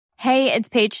Hey, it's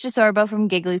Paige DeSorbo from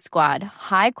Giggly Squad.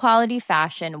 High quality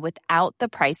fashion without the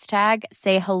price tag.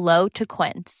 Say hello to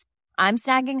Quince. I'm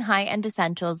snagging high-end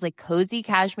essentials like cozy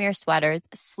cashmere sweaters,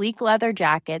 sleek leather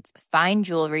jackets, fine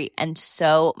jewelry, and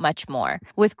so much more.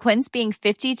 With Quince being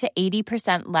 50 to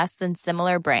 80% less than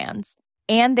similar brands.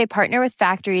 And they partner with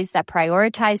factories that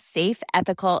prioritize safe,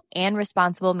 ethical, and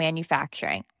responsible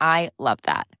manufacturing. I love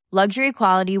that. Luxury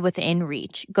quality within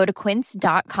reach. Go to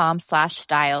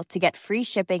quince.com/style to get free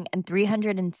shipping and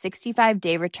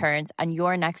 365-day returns on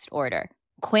your next order.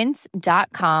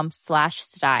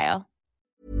 Quince.com/style.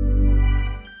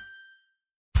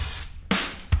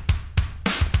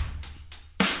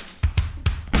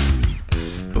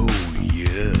 Oh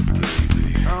yeah,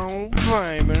 baby. Oh,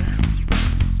 baby.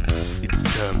 It's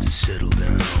time to settle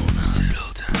down.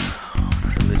 Settle down.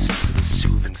 And listen to the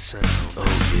soothing sound.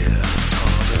 Oh yeah,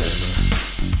 Tom and Emma.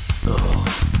 Oh,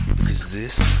 because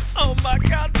this. Oh my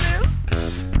God, this.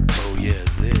 Oh yeah,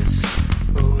 this.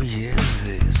 Oh yeah,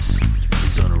 this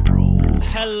is on a roll.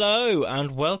 Hello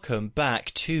and welcome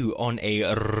back to On a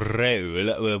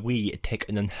Roll, where we take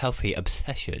an unhealthy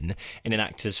obsession in an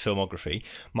actor's filmography.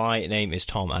 My name is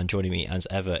Tom, and joining me as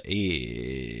ever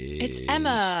is... It's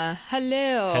Emma.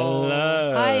 Hello.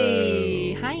 Hello.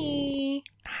 Hi.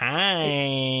 Hi.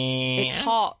 It's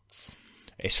hot.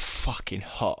 It's fucking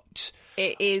hot.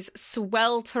 It is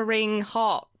sweltering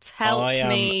hot. Help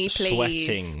me, please. I am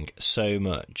sweating so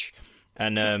much.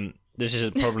 And this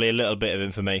is probably a little bit of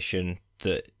information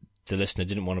that the listener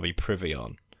didn't want to be privy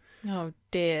on. Oh,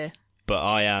 dear. But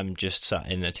I am just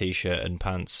sat in a t-shirt and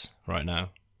pants right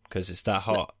now because it's that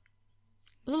hot.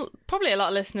 Probably a lot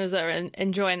of listeners that are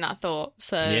enjoying that thought.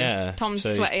 So Yeah, Tom's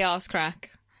so- sweaty arse crack.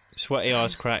 Sweaty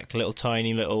arse crack,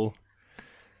 tiny little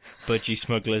budgie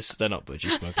smugglers. They're not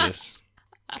budgie smugglers.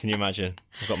 Can you imagine?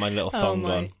 I've got my little thong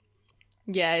on.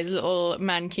 Yeah, his little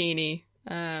mankini.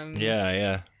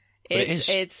 Yeah. But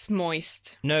It's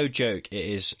moist. No joke, it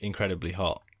is incredibly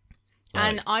hot.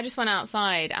 And I just went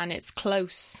outside and it's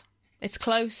close. It's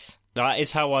close. That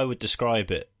is how I would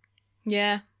describe it.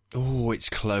 Yeah. Oh, it's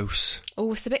close.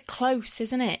 Oh, it's a bit close,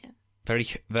 isn't it? Very,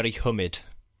 very humid.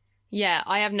 Yeah,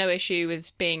 I have no issue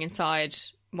with being inside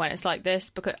when it's like this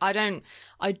because I don't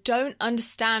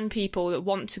understand people that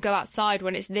want to go outside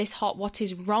when it's this hot. What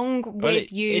is wrong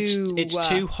with you? It's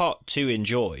too hot to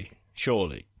enjoy,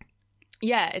 surely.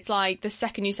 Yeah, it's like the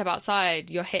second you step outside,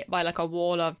 you're hit by like a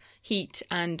wall of heat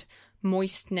and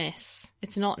moistness.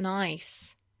 It's not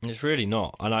nice. It's really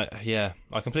not. And I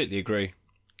completely agree.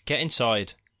 Get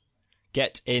inside.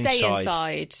 Stay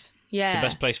inside. Yeah. It's the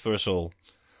best place for us all.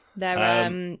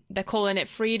 They're calling it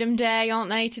Freedom Day, aren't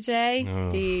they, today?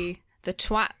 Oh. The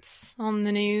twats on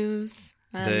the news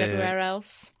and everywhere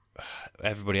else.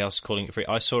 Everybody else is calling it free.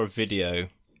 I saw a video,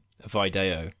 a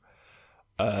video,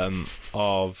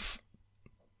 of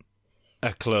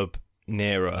a club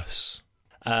near us,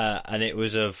 and it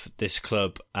was of this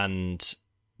club, and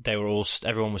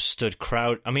everyone was stood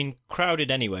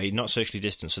crowded anyway, not socially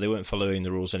distanced, so they weren't following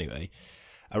the rules anyway,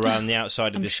 around the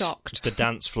outside of the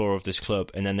dance floor of this club,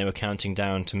 and then they were counting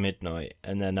down to midnight,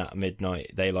 and then at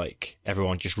midnight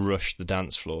everyone just rushed the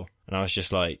dance floor, and I was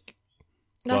just like,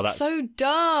 that's so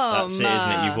dumb. That's it,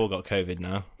 isn't it? You've all got COVID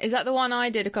now. Is that the one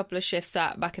I did a couple of shifts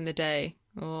at back in the day?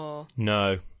 Or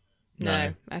No.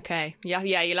 Okay. Yeah.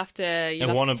 You'll have to.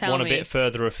 One tell a me. bit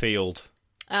further afield.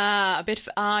 I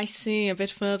see. A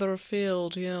bit further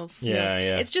afield. Yes.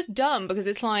 Yeah. It's just dumb because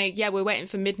it's like, yeah, we're waiting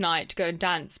for midnight to go and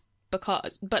dance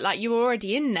but like you were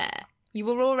already in there. You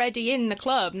were already in the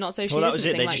club, not socially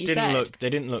distancing. They like just you didn't said. look. They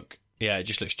didn't look. Yeah, it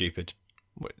just looked stupid.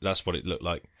 That's what it looked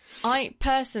like. I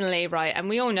personally, right, and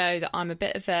we all know that I'm a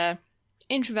bit of a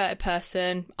introverted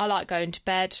person. I like going to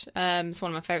bed. It's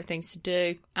one of my favourite things to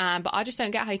do. But I just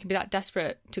don't get how you can be that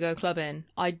desperate to go clubbing.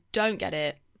 I don't get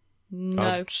it. No.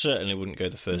 I certainly wouldn't go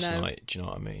the first night. Do you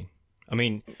know what I mean? I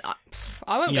mean,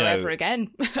 I won't go ever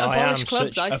again. I am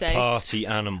clubs, such I say. a party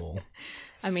animal.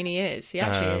 I mean, he is. He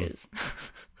actually is.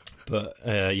 But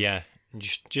yeah,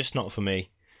 just not for me.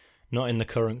 Not in the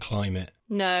current climate.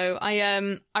 No,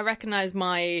 I recognise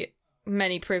my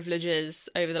many privileges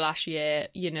over the last year.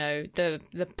 You know, the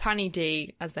Panny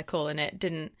D, as they're calling it,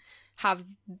 didn't have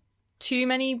too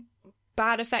many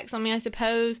bad effects on me, I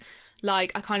suppose.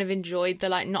 Like, I kind of enjoyed the,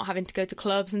 like, not having to go to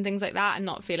clubs and things like that and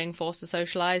not feeling forced to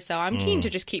socialise. So I'm keen to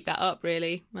just keep that up,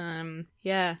 really.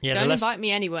 Yeah, don't invite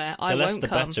me anywhere. I won't come.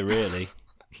 The less the better, really.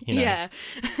 You know. Yeah.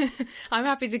 I'm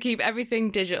happy to keep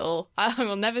everything digital. I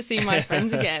will never see my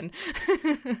friends again.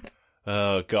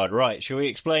 Oh, God. Right. Shall we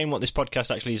explain what this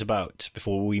podcast actually is about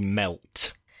before we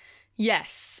melt?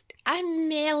 Yes. I'm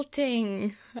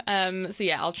melting. So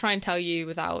yeah, I'll try and tell you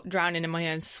without drowning in my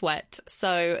own sweat.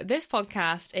 So this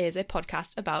podcast is a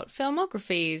podcast about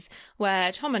filmographies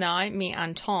where Tom and I, me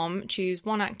and Tom, choose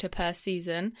one actor per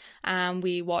season and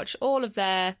we watch all of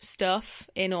their stuff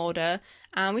in order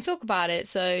and we talk about it.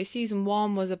 So season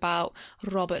 1 was about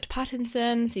Robert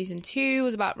Pattinson, season 2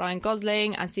 was about Ryan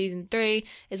Gosling, and season 3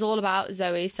 is all about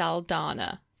Zoe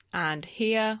Saldana. And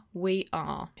here we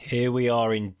are. Here we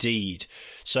are indeed.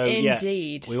 So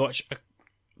indeed. Yeah, we watch.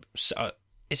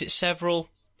 Is it several?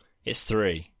 It's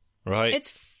 3, right? It's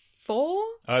 4.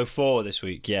 Oh, 4 this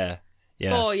week. Yeah,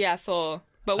 4.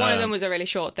 But one of them was a really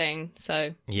short thing.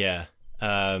 So yeah.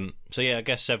 So yeah, I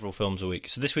guess several films a week.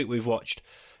 So this week we've watched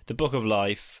The Book of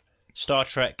Life, Star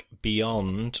Trek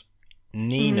Beyond,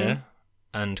 Nina,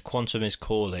 and Quantum is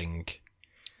Calling.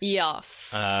 Yes.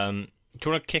 Do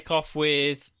you want to kick off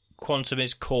with Quantum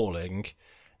is Calling?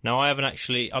 Now, I've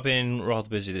been rather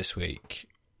busy this week.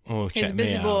 Oh, check me out. He's a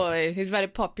busy boy. He's very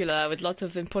popular with lots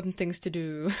of important things to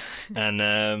do. And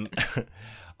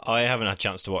I haven't had a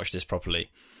chance to watch this properly.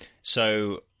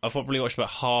 So I've probably watched about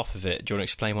half of it. Do you want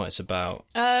to explain what it's about?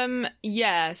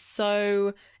 Yeah,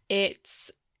 so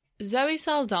it's Zoe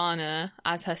Saldana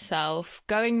as herself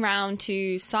going round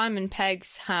to Simon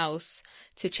Pegg's house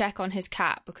to check on his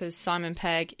cat because Simon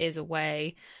Pegg is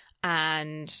away,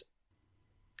 and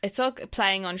it's all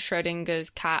playing on Schrodinger's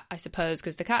cat, I suppose,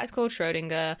 because the cat is called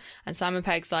Schrodinger, and Simon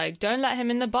Pegg's like, don't let him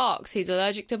in the box, he's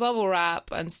allergic to bubble wrap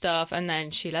and stuff, and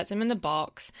then she lets him in the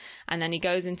box, and then he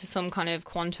goes into some kind of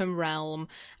quantum realm,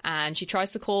 and she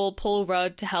tries to call Paul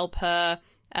Rudd to help her,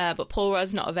 but Paul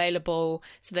Rudd's not available,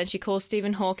 so then she calls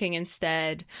Stephen Hawking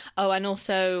instead. Oh, and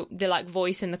also the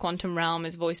voice in the quantum realm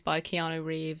is voiced by Keanu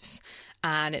Reeves,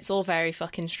 and it's all very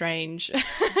fucking strange.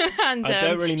 And I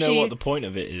don't really know what the point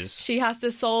of it is. She has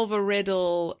to solve a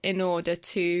riddle in order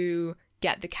to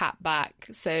get the cat back.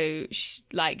 So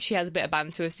she has a bit of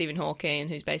banter with Stephen Hawking,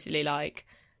 who's basically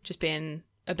just being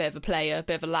a bit of a player, a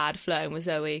bit of a lad flirting with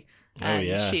Zoe.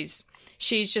 And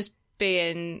she's just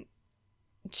being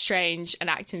strange and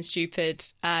acting stupid,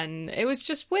 and it was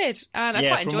just weird, and I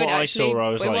quite enjoyed it actually.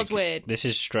 It was weird. This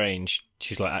is strange.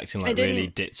 She's acting really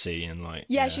ditzy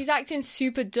and she's acting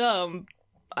super dumb.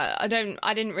 I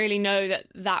didn't really know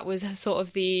that was sort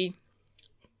of the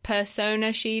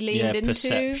persona she leaned into.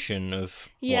 Perception of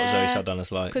what Zoe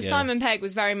Saldana's like. Because Simon Pegg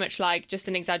was very much just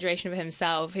an exaggeration of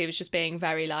himself. He was just being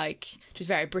very just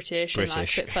very British and a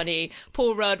bit funny.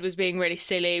 Paul Rudd was being really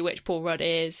silly, which Paul Rudd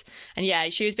is. And yeah,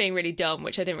 she was being really dumb,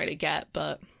 which I didn't really get,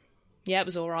 but yeah, it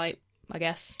was all right, I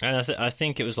guess. And I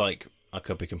think it was I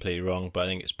could be completely wrong, but I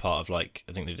think it's part of I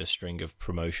think they did a string of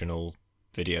promotional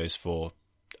videos for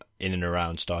in and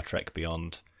around Star Trek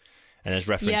Beyond. And there's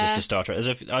references to Star Trek.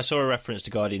 I saw a reference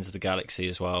to Guardians of the Galaxy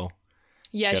as well.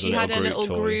 Yeah, she had a little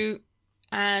Groot,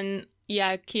 and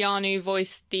Keanu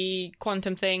voiced the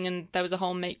quantum thing, and there was a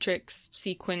whole Matrix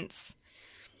sequence.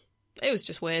 It was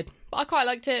just weird. I quite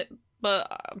liked it,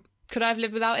 but could I have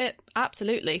lived without it?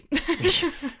 Absolutely.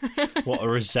 What a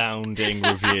resounding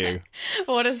review.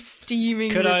 What a steaming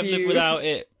review. Could I have lived without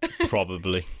it?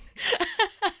 Probably.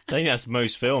 I think that's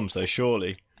most films, though,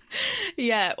 surely.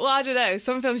 Yeah, well, I don't know.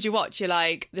 Some films you watch, you're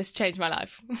like, this changed my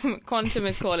life. Quantum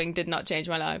is Calling did not change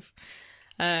my life.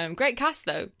 Great cast,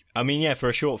 though. I mean, yeah, for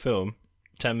a short film,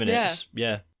 10 minutes,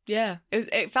 yeah. Yeah,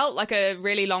 it felt like a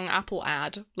really long Apple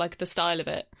ad, the style of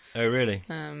it. Oh, really?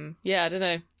 Yeah, I don't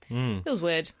know. It was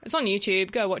weird. It's on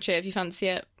YouTube. Go watch it if you fancy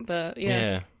it. But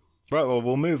yeah. Right, well,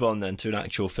 we'll move on then to an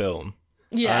actual film.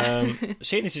 Yeah.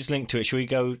 Seeing as it's linked to it, should we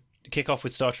go kick off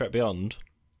with Star Trek Beyond?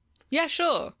 Yeah,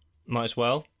 sure. Might as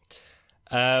well.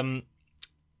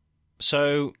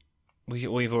 So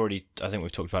we've already, I think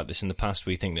we've talked about this in the past.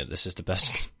 We think that this is the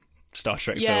best Star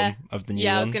Trek film of the new ones.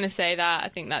 Yeah, I was going to say that. I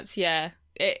think that's,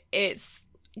 it's...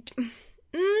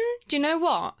 do you know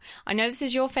what? I know this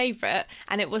is your favourite,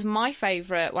 and it was my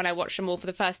favourite when I watched them all for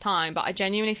the first time, but I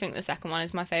genuinely think the second one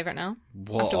is my favourite now.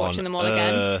 What after watching them all earth?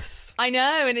 Again. I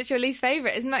know, and it's your least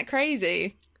favourite. Isn't that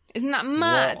crazy? Isn't that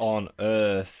mad? What on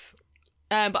earth?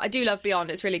 But I do love Beyond.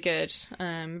 It's really good.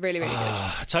 Really, really good.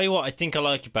 I tell you what I think I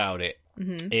like about it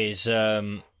is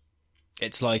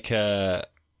it's right,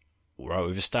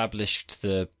 we've established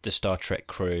the Star Trek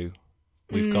crew.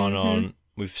 We've gone on,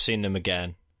 we've seen them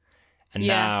again. And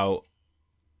now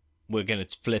we're going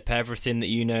to flip everything that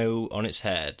you know on its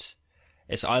head.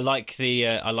 I like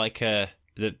the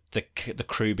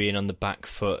crew being on the back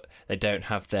foot. They don't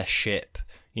have their ship.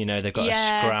 You know, they've got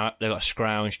a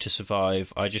scrounge to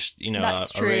survive. I just, I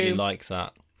really like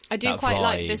that. I do quite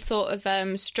like this sort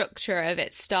of structure of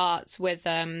it. Starts with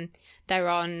they're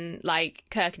on,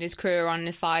 Kirk and his crew are on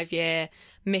the 5-year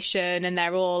mission, and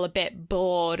they're all a bit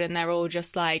bored, and they're all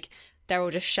just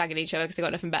shagging each other because they've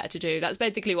got nothing better to do. That's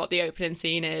basically what the opening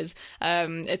scene is.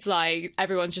 It's like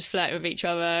everyone's just flirting with each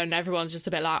other, and everyone's just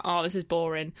a bit like, oh, this is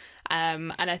boring.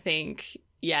 And I think,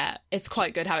 yeah, it's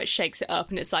quite good how it shakes it up,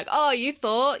 and it's like, oh, you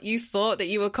thought that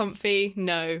you were comfy?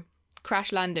 No.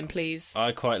 Crash landing, please.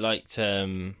 I quite liked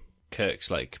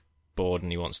Kirk's like bored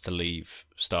and he wants to leave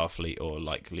Starfleet or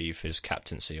like leave his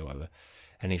captaincy or whatever,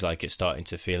 and he's like, it's starting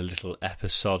to feel a little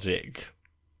episodic.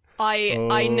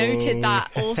 I noted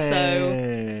that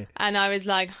also, and I was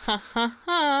like, ha ha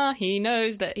ha, he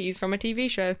knows that he's from a TV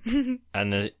show.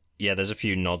 And there's a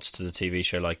few nods to the TV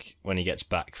show, like when he gets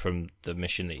back from the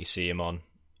mission that you see him on,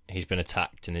 he's been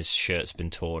attacked and his shirt's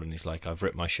been torn, and he's like, I've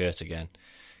ripped my shirt again,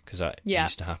 because that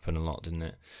used to happen a lot, didn't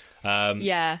it?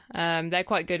 They're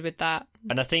quite good with that.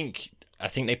 And I think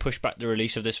they pushed back the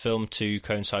release of this film to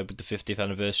coincide with the 50th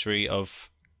anniversary of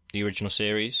the original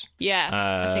series. Yeah,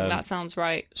 I think that sounds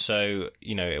right. So,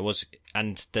 it was,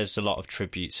 and there's a lot of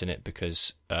tributes in it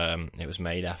because it was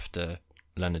made after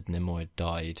Leonard Nimoy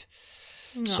died.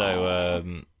 Aww.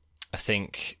 So I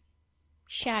think...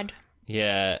 Shad.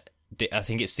 Yeah, I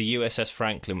think it's the USS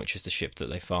Franklin, which is the ship that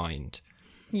they find.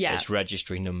 Yeah. Its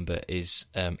registry number is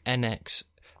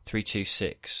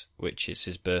NX326, which is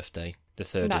his birthday, the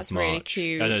 3rd of March. That's really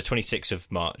cute. Oh, no, the 26th of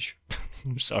March.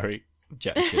 Sorry,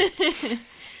 objection.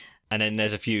 And then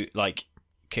there's a few, like,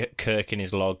 Kirk in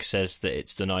his log says that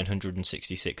it's the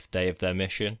 966th day of their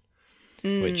mission,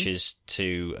 which is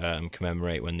to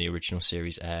commemorate when the original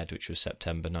series aired, which was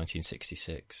September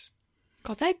 1966.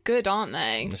 God, they're good, aren't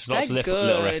they? There's lots of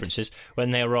little references.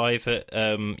 When they arrive at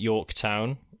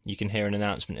Yorktown, you can hear an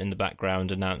announcement in the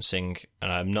background announcing,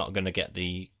 and I'm not going to get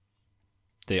the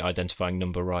identifying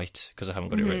number right because I haven't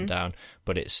got it written down,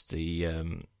 but it's the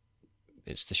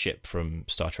ship from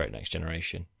Star Trek Next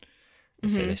Generation.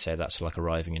 So they say that's like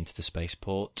arriving into the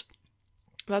spaceport.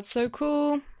 That's so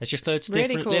cool. There's just loads of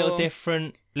really little cool.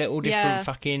 different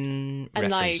fucking and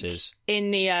references. Like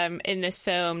in this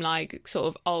film, like sort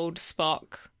of old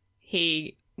Spock,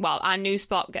 our new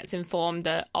Spock gets informed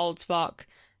that old Spock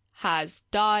has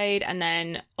died, and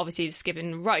then obviously he's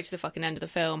skipping right to the fucking end of the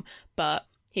film, but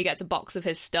he gets a box of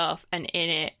his stuff, and in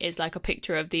it is like a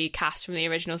picture of the cast from the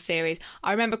original series.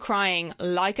 I remember crying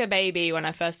like a baby when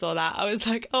I first saw that. I was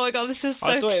like, oh my god, this is so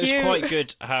cute. I thought it was quite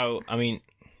good how, I mean,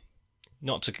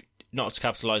 not to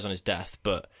capitalise on his death,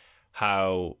 but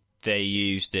how they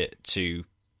used it to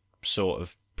sort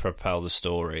of propel the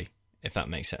story, if that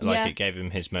makes sense. Like, it gave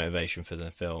him his motivation for the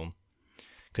film.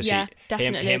 Because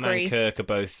him and Kirk are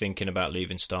both thinking about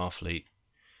leaving Starfleet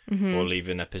or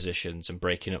leaving their positions and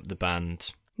breaking up the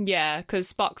band. Yeah,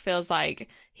 because Spock feels like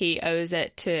he owes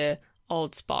it to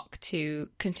old Spock to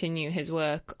continue his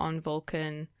work on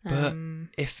Vulcan. But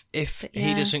if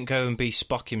he doesn't go and be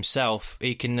Spock himself,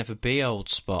 he can never be old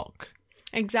Spock.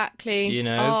 Exactly. You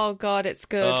know? Oh, God, it's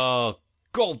good. Oh,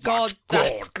 God,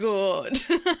 that's good.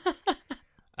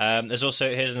 There's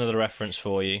also, here's another reference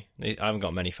for you. I haven't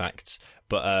got many facts,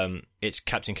 but it's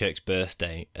Captain Kirk's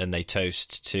birthday, and they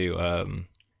toast to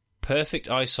perfect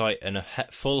eyesight and a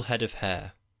full head of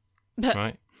hair.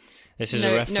 Right? This is a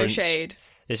reference. No shade.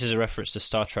 This is a reference to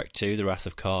Star Trek II, The Wrath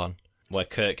of Khan, where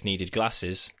Kirk needed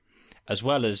glasses, as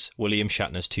well as William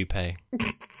Shatner's toupee.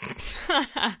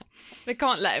 They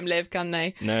can't let him live, can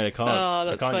they? No, they can't. Oh,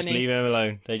 that's they can't funny. just leave him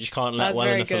alone. They just can't let well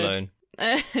enough alone.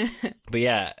 But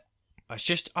yeah, I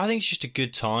think it's just a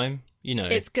good time, you know.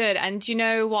 It's good. And do you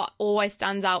know what always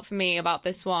stands out for me about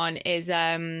this one is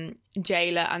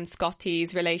Jayla and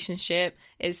Scotty's relationship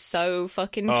is so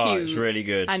fucking cute. Oh, it's really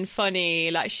good. And funny.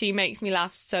 Like, she makes me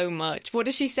laugh so much. What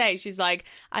does she say? She's like,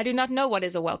 I do not know what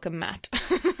is a welcome mat.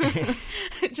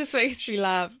 It just makes me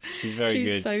laugh. She's very good.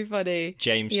 She's so funny.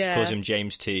 James, she calls him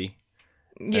James T.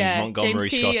 And yeah, Montgomery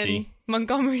James T Scotty. and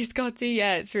Montgomery Scotty,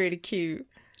 yeah, it's really cute.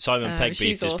 Simon Pegg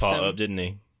beat this part awesome. up, didn't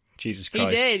he? Jesus Christ.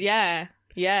 He did, yeah.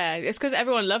 Yeah, it's because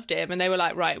everyone loved him and they were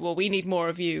like, right, well, we need more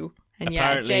of you. And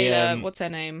apparently, yeah, Jayla, what's her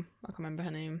name? I can't remember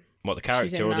her name. What, the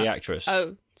character or the actress?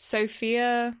 Oh,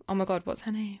 Sophia. Oh my God, what's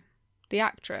her name? The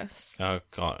actress. Oh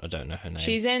God, I don't know her name.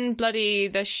 She's in bloody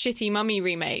the shitty Mummy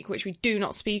remake, which we do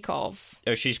not speak of.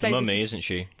 Oh, she's the mummy, isn't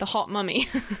she? The hot mummy.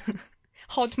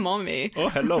 Hot mommy. Oh,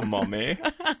 hello, mommy.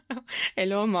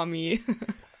 Hello, mommy.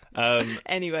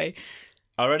 Anyway.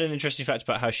 I read an interesting fact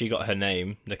about how she got her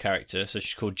name, the character. So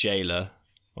she's called Jayla,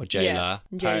 or Jayla. Yeah,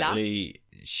 Apparently,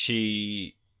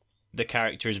 the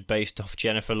character is based off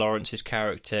Jennifer Lawrence's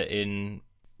character in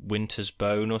Winter's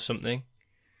Bone or something.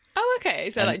 Oh, okay.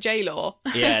 So like J-Law.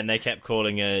 Yeah, and they kept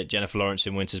calling her Jennifer Lawrence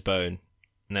in Winter's Bone.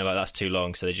 And they're like, that's too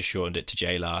long, so they just shortened it to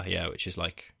Jayla, yeah, which is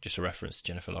like just a reference to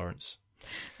Jennifer Lawrence.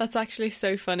 That's actually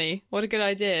so funny. What a good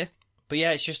idea. But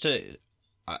yeah, it's just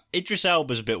Idris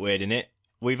Elba's a bit weird in it.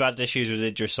 We've had issues with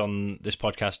Idris on this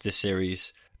podcast, this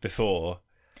series before.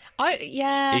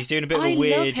 He's doing a bit of a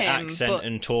weird accent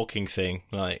and talking thing.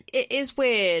 Like, it is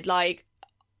weird. Like,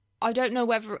 I don't know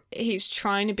whether he's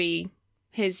trying to be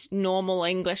his normal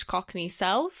English Cockney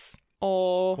self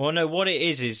or... Well, no, what it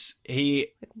is he's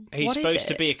supposed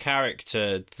to be a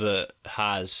character that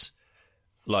has,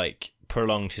 like,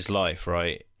 prolonged his life,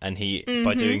 right? And he,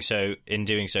 by doing so,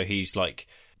 he's, like,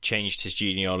 changed his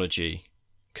genealogy.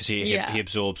 Because he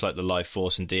absorbs, like, the life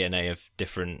force and DNA of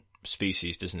different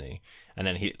species, doesn't he? And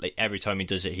then every time he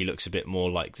does it, he looks a bit more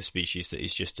like the species that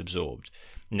he's just absorbed.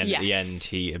 And then at the end,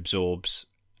 he absorbs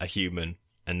a human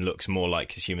and looks more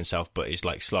like his human self, but is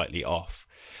like slightly off.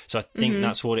 So I think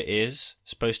that's what it is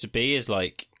supposed to be, is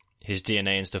like his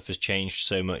DNA and stuff has changed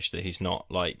so much that he's not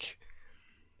like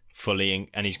fully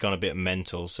and he's gone a bit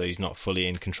mental, so he's not fully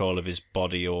in control of his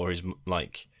body or his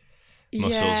like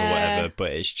muscles or whatever.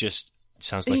 But it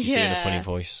sounds like he's doing a funny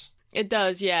voice. It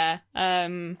does, yeah.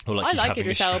 Or like I like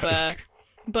Idris Elba,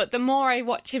 but the more I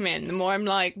watch him the more I'm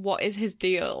like, what is his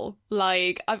deal?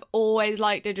 Like, I've always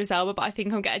liked Idris Elba, but I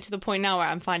think I'm getting to the point now where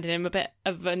I'm finding him a bit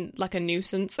of a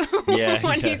nuisance. Yeah,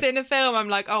 when he's in a film, I'm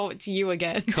like, oh, it's you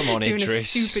again. Come on, doing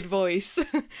Idris. A stupid voice.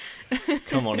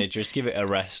 Come on, Idris, give it a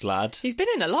rest, lad. He's been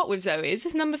in a lot with Zoe. Is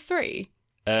this number 3?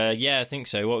 Yeah, I think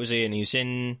so. What was he in? He was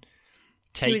in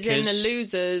Takers. He was in The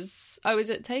Losers. Oh, is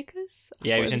it Takers?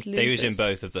 Yeah, he was in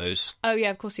both of those. Oh, yeah,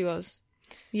 of course he was.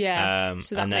 Yeah,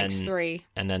 so that makes 3.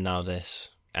 And then now this.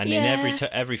 And in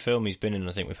every film he's been in,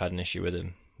 I think we've had an issue with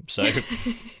him. So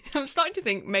I'm starting to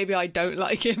think maybe I don't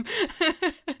like him.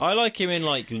 I like him in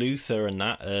like Luther and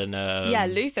that. And yeah,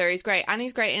 Luther, he's great. And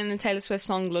he's great in the Taylor Swift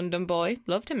song London Boy.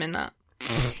 Loved him in that.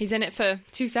 He's in it for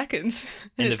 2 seconds.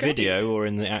 In the video or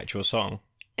in the actual song?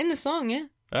 In the song, yeah.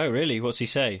 Oh, really? What's he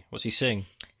say? What's he sing?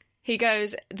 He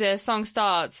goes, the song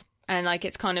starts and like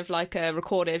it's kind of like a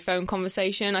recorded phone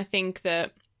conversation. I think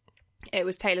that it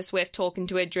was Taylor Swift talking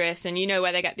to Idris, and you know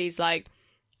where they get these like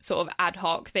sort of ad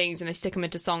hoc things and they stick them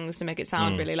into songs to make it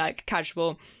sound really like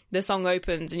casual. The song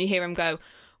opens and you hear him go,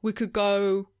 "We could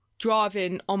go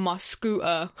driving on my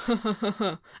scooter."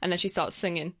 And then she starts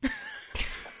singing.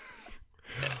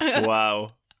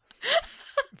 Wow.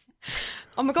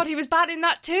 Oh my God, he was bad in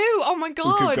that too. Oh my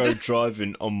God. We could go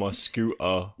driving on my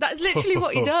scooter. That's literally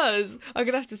what he does. I'm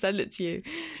going to have to send it to you.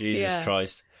 Jesus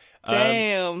Christ.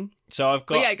 Damn. So I've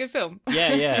got... But yeah, good film.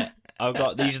 Yeah. I've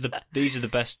got... These are the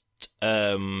best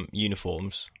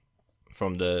uniforms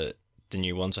from the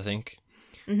new ones, I think.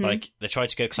 Mm-hmm. Like, they tried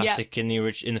to go classic in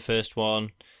the first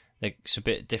one. It's a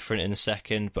bit different in the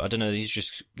second, but I don't know, these are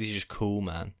just cool,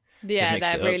 man. Yeah,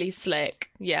 they're really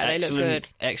slick. Yeah, they look good.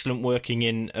 Excellent working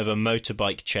in of a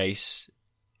motorbike chase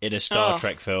in a Star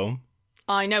Trek film.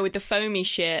 I know, with the foamy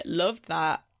shit. Loved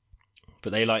that.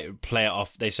 But they like play it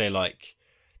off. They say like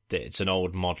that it's an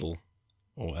old model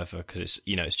or whatever because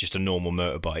it's just a normal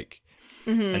motorbike.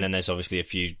 Mm-hmm. And then there's obviously a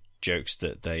few jokes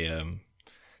that they're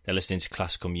listening to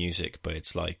classical music, but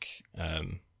it's like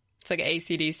it's like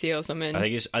AC/DC or something.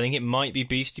 I think it might be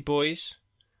Beastie Boys.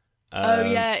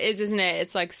 Yeah, it is, isn't it?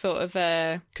 It's like sort of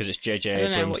because it's J.J.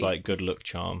 Abrams, like Good Luck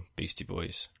Charm, Beastie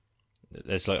Boys.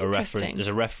 There's like a reference. There's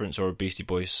a reference or a Beastie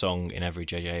Boys song in every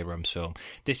J.J. Abrams film.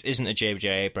 This isn't a J.J.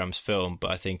 Abrams film,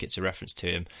 but I think it's a reference to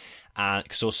him, and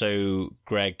because also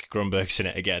Greg Grunberg's in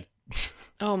it again.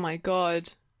 Oh my God,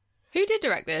 who did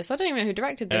direct this? I don't even know who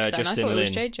directed this. Then Justin I thought Lin. It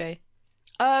was J.J.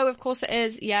 Oh, of course it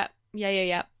is. Yeah.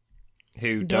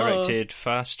 Who directed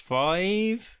Fast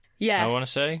 5? Yeah. I want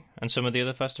to say. And some of the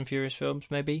other Fast and Furious films,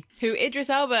 maybe. Who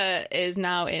Idris Elba is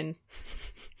now in.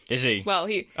 Is he? Well,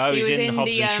 he he's was in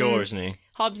Hobbs and Shaw, isn't he?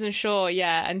 Hobbs and Shaw,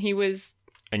 yeah. And he was...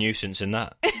 a nuisance in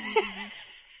that.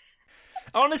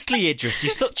 Honestly, Idris,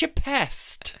 you're such a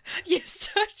pest. You're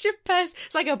such a pest.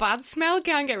 It's like a bad smell.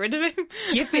 Can't get rid of him.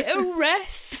 Give it a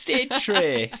rest,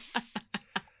 Idris.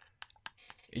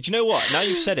 Do you know what? Now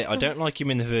you've said it, I don't like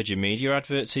him in the Virgin Media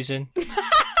adverts he's in. Do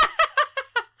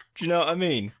you know what I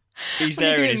mean? He's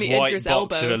there in his white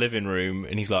box of a living room,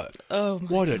 and he's like,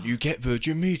 why don't you get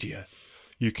Virgin Media?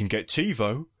 You can get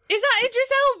TiVo. Is that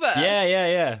Idris Elba?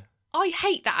 Yeah. I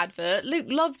hate that advert. Luke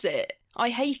loves it. I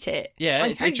hate it. Yeah,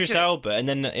 it's Idris Elba, and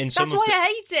then in some That's why I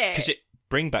hate it. Because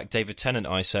bring back David Tennant,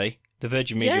 I say. The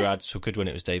Virgin Media ads were good when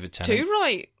it was David Tennant. Too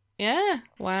right. Yeah.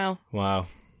 Wow.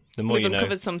 The more We've you know.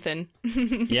 uncovered something.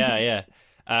 Yeah.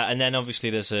 And then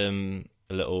obviously there's a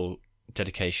little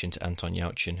dedication to Anton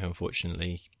Yelchin, who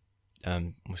unfortunately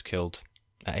was killed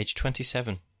at age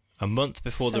 27, a month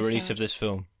before the release of this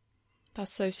film.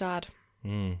 That's so sad.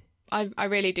 Mm. I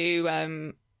really do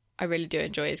I really do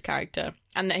enjoy his character.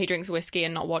 And that he drinks whiskey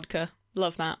and not vodka.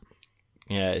 Love that.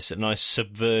 Yeah, it's a nice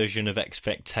subversion of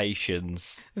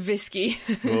expectations. Visky.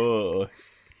 Oh.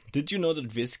 Did you know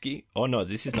that whiskey? Oh no,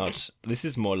 this is not. This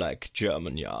is more like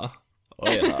German, yeah. Oh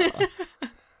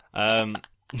yeah.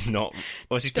 Not.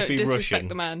 Was he supposed to be disrespect Russian?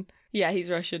 the man. Yeah, he's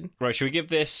Russian. Right, should we give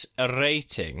this a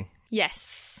rating?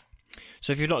 Yes.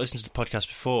 So if you've not listened to the podcast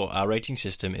before, our rating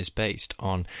system is based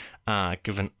on our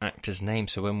given actor's name.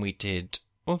 So when we did,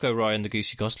 we'll go Ryan the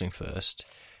Goosey Gosling first.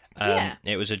 Yeah.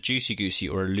 It was a juicy goosey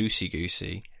or a loosey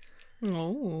goosey.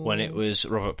 Oh. When it was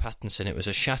Robert Pattinson, it was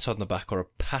a shat on the back or a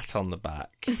pat on the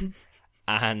back.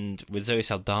 And with Zoe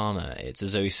Saldana, it's a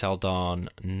Zoe Saldana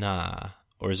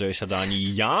or a Zoe Saldana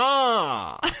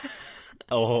yeah.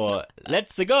 Or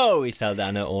let's go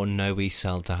Saldana or no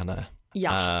Saldana.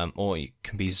 Yeah. Or it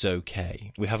can be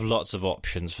Zoe. We have lots of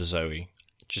options for Zoe.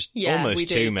 Just Yeah, almost we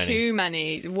do. too many. Too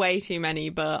many. Way too many,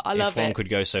 but I love if one it. could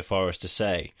go so far as to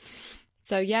say.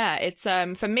 So yeah, it's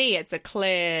for me it's a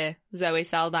clear Zoe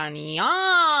Saldana.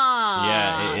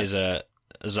 Yeah, it is a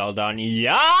Saldana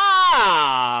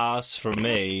yes from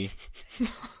me.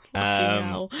 Fucking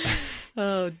hell.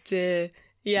 Oh dear.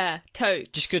 Yeah, totes.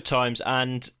 Just good times,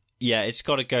 and yeah, it's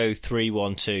got to go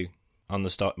 3-1-2 on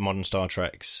the modern Star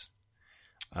Treks.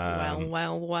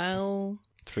 Well.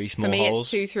 Three small For me,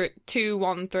 holes. it's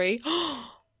 2-1-3.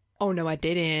 Oh no, I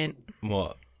didn't.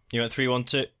 What? You went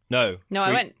 3-1-2? No. No,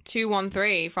 I went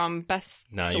 2-1-3 from best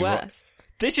to you're right. worst.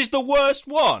 This is the worst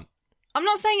one. I'm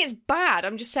not saying it's bad.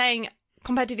 I'm just saying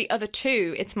compared to the other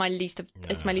two, it's my least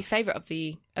favorite of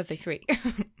the three.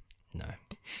 No.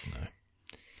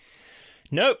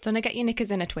 Nope. Don't get your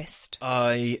knickers in a twist.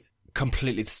 I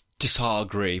completely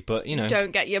disagree, but you know.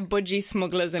 Don't get your budgie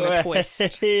smugglers in a twist.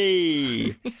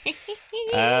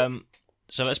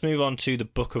 So let's move on to The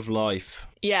Book of Life.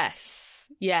 Yes.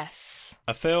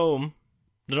 A film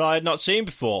that I had not seen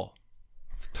before.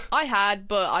 I had,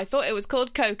 but I thought it was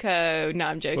called Coco. No,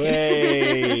 I'm joking.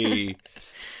 Way.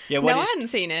 Yeah, No, I hadn't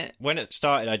seen it. When it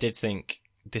started, I did think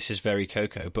this is very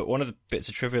Coco, but one of the bits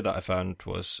of trivia that I found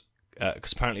was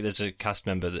because apparently there's a cast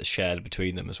member that's shared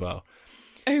between them as well.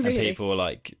 Oh, really? And people were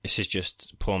like, this is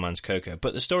just poor man's Coco.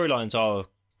 But the storylines are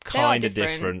They are kind of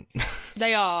different.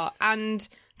 They are. And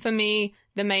for me,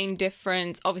 the main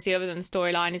difference, obviously other than the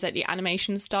storyline, is like the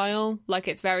animation style. Like,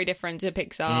 it's very different to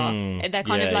Pixar. They're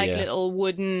kind of like little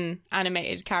wooden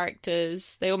animated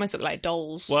characters. They almost look like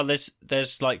dolls. Well,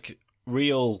 there's like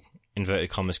real inverted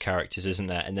commas characters, isn't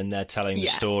there? And then they're telling the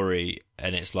story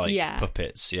and it's like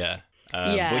puppets, which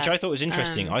I thought was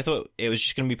interesting. I thought it was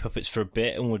just going to be puppets for a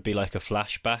bit and would be like a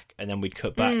flashback, and then we'd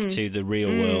cut back to the real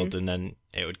world, and then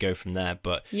it would go from there.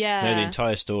 But no, the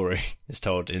entire story is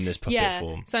told in this puppet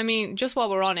form. So I mean, just while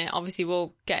we're on it, obviously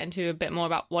we'll get into a bit more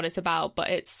about what it's about. But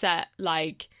it's set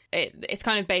like it's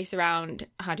kind of based around,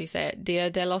 how do you say it? Dia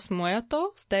de los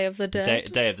Muertos, Day of the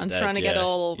Dead. Day of the I'm Dead. trying to get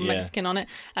all Mexican on it.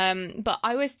 But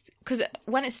I was, because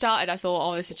when it started, I thought,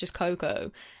 oh, this is just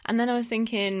Coco, and then I was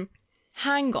thinking,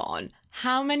 hang on.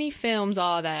 How many films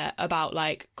are there about,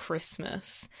 like,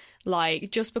 Christmas? Like,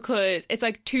 just because it's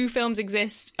like 2 films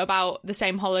exist about the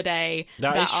same holiday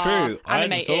that is are true. I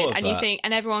hadn't animated, thought of and that. you think,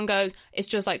 and everyone goes, it's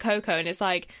just like Coco, and it's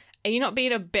like, are you not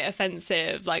being a bit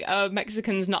offensive? Like,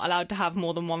 Mexicans not allowed to have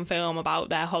more than one film about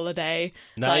their holiday.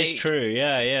 That is true.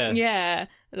 Yeah.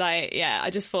 Yeah, I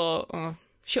just thought, oh,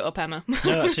 shut up, Emma.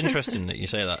 No, that's interesting that you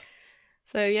say that.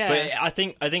 So yeah, But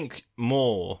I think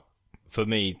more for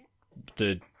me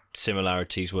the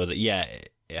similarities were that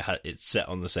it's set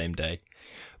on the same day,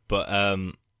 but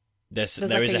there is like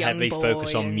a a heavy young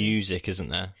focus boy on and- music, isn't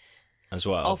there, as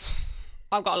well? Oh,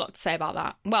 I've got a lot to say about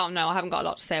that. Well, no, I haven't got a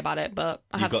lot to say about it, but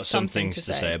I You've have got some something things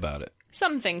to say about it.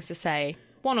 Some things to say.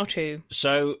 1 or 2.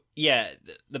 So yeah,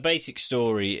 the basic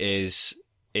story is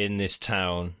in this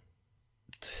town,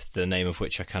 the name of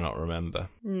which I cannot remember.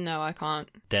 No, I can't.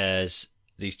 There's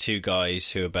these 2 guys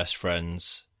who are best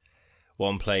friends.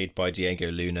 One played by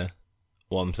Diego Luna,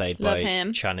 one played Love by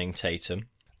him. Channing Tatum.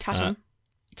 Tatum.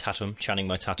 Channing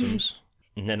my Tatums.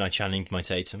 And then I Channinged my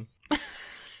Tatum.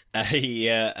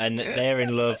 And they're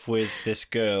in love with this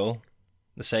girl,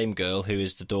 the same girl who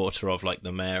is the daughter of like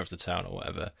the mayor of the town or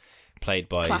whatever, played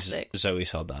by Classic. Zoe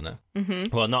Saldana.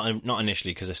 Mm-hmm. Well, not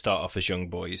initially, because they start off as young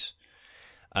boys.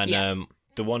 And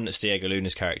the one that's Diego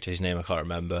Luna's character, his name I can't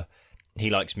remember, he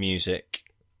likes music.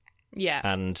 Yeah.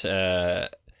 And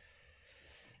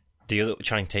the other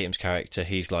Channing Tatum's character,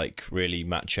 he's like really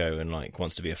macho and like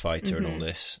wants to be a fighter and all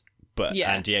this. But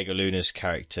and Diego Luna's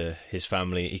character, his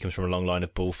family, he comes from a long line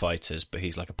of bullfighters, but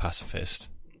he's like a pacifist.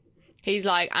 He's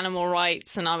like animal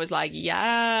rights, and I was like,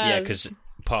 yes. Yeah, because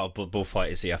part of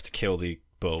bullfight is you have to kill the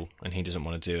bull, and he doesn't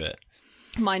want to do it.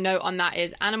 My note on that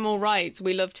is animal rights.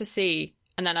 We love to see.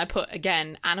 And then I put,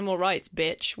 again, animal rights,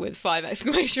 bitch, with 5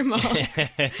 exclamation marks.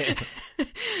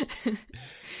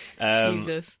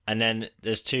 Jesus. And then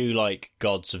there's 2, like,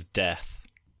 gods of death.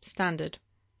 Standard.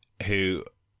 Who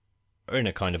are in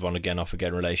a kind of on-again,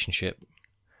 off-again relationship.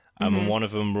 And one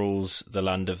of them rules the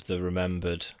land of the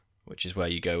remembered, which is where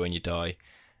you go when you die.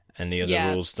 And the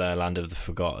other rules the land of the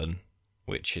forgotten,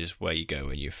 which is where you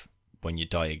go when you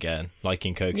die again. Like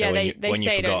in Coco, yeah, they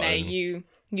say, you're don't they? You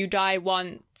die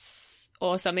once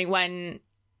or something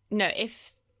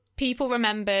if people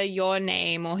remember your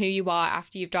name or who you are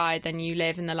after you've died, then you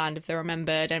live in the land of the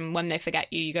remembered, and when they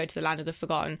forget you, you go to the land of the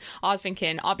forgotten. I was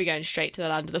thinking, I'll be going straight to the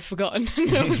land of the forgotten.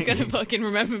 No one's going to fucking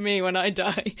remember me when I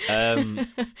die. And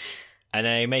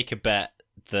they make a bet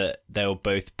that they'll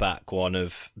both back one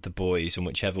of the boys, and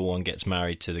whichever one gets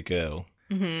married to the girl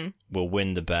will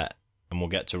win the bet, and will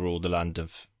get to rule the land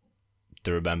of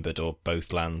the remembered, or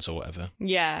both lands, or whatever.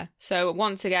 Yeah. So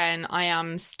once again, I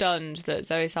am stunned that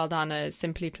Zoe Saldana is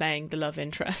simply playing the love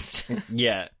interest.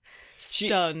 Yeah.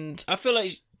 Stunned. I feel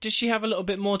like, does she have a little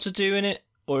bit more to do in it?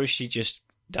 Or is she just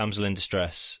damsel in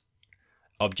distress?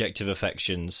 Object of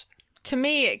affections? To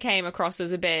me, it came across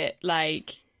as a bit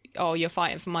like, oh, you're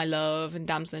fighting for my love and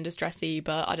damsel in distressy,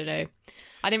 but I don't know.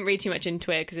 I didn't read too much into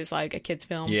it because it's like a kid's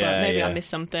film, but maybe I missed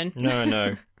something.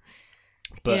 No.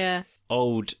 But yeah.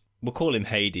 We'll call him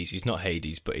Hades. He's not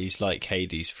Hades, but he's like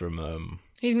Hades from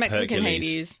he's Mexican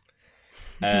Hercules.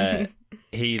 Hades.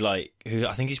 Who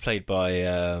I think he's played by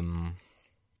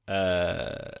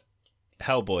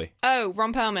Hellboy. Oh,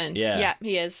 Ron Perlman. Yeah,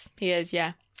 he is.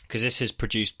 Yeah. Because this is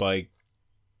produced by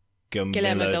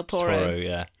Guillermo del Toro.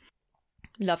 Yeah,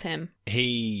 love him.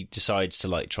 He decides to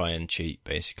like try and cheat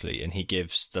basically, and he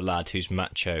gives the lad who's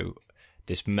macho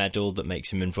this medal that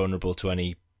makes him invulnerable to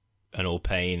any and all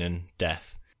pain and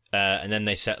death. And then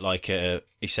he sets like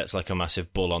a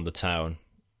massive bull on the town,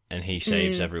 and he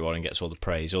saves everyone and gets all the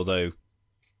praise. Although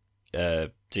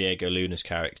Diego Luna's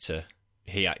character,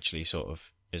 he actually sort of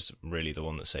is really the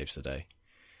one that saves the day.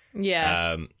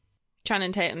 Yeah.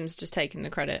 Channing Tatum's just taking the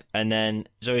credit. And then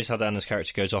Zoe Saldana's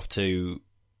character goes off to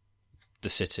the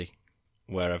city,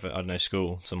 wherever, I don't know,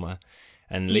 school somewhere,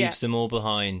 and leaves them all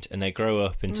behind, and they grow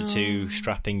up into 2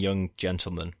 strapping young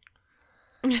gentlemen.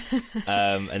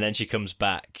 And then she comes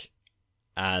back,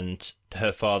 and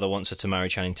her father wants her to marry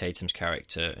Channing Tatum's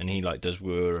character, and he like does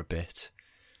woo her a bit.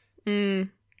 And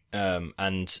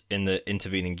in the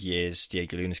intervening years,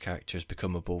 Diego Luna's character has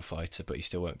become a bullfighter, but he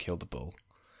still won't kill the bull.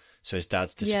 So his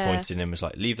dad's disappointed in him, was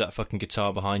like, "Leave that fucking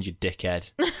guitar behind, you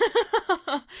dickhead."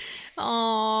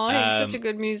 Oh, he's such a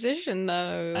good musician,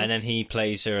 though. And then he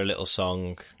plays her a little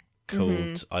song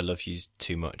called "I Love You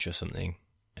Too Much" or something,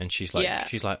 and she's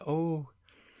like, "Oh,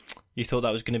 you thought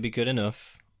that was going to be good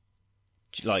enough?"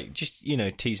 Like, just,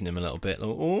 teasing him a little bit.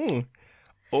 Like,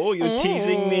 oh, you're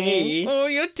teasing me. Oh,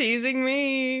 you're teasing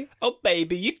me. Oh,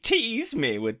 baby, you tease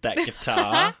me with that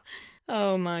guitar.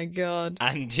 Oh, my God.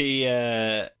 And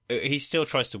he still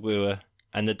tries to woo her.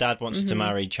 And the dad wants to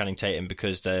marry Channing Tatum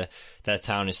because their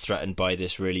town is threatened by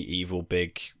this really evil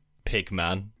big pig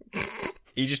man.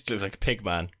 He just looks like a pig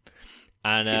man.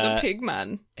 And he's a pig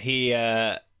man.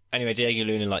 Anyway, Diego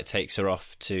Luna takes her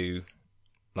off to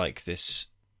this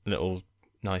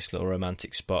nice little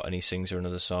romantic spot, and he sings her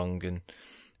another song and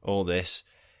all this.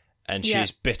 And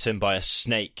she's bitten by a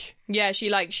snake. Yeah, she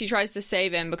tries to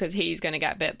save him because he's going to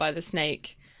get bit by the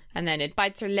snake. And then it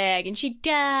bites her leg and she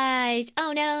dies.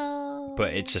 Oh, no.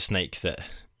 But it's a snake that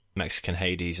Mexican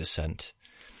Hades has sent.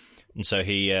 And so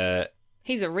he's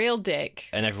a real dick.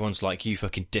 And everyone's like, "You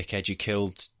fucking dickhead, you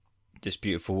killed this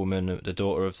beautiful woman, the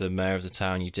daughter of the mayor of the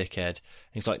town, you dickhead." And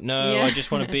he's like, "No, I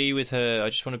just want to be with her. I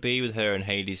just want to be with her." And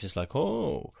Hades is like,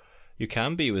 "Oh, you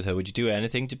can be with her. Would you do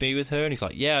anything to be with her?" And he's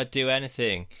like, "Yeah, I'd do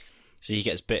anything." So he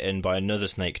gets bitten by another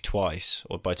snake twice,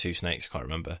 or by 2 snakes, I can't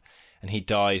remember. And he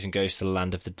dies and goes to the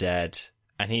land of the dead.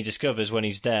 And he discovers when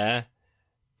he's there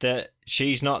that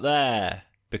she's not there,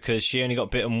 because she only got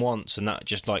bitten once, and that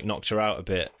just knocks her out a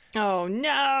bit. Oh,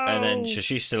 no! And then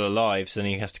she's still alive, so then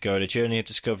he has to go on a journey of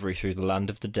discovery through the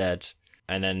land of the dead.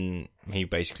 And then he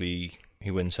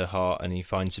wins her heart, and he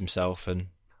finds himself. And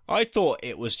I thought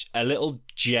it was a little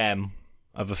gem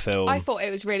of a film. I thought it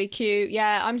was really cute.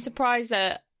 Yeah, I'm surprised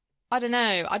that, I don't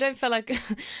know, I don't feel like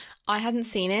I hadn't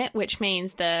seen it, which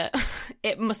means that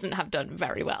it mustn't have done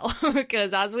very well.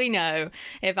 Because as we know,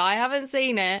 if I haven't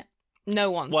seen it,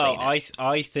 no one's seen it. Well,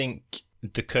 I think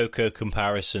the Coco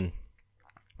comparison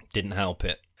didn't help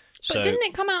it. But didn't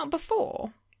it come out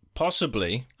before?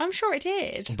 Possibly. I'm sure it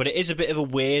did. But it is a bit of a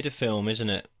weirder film, isn't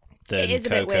it? It is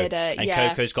Coco. A bit weirder, and yeah.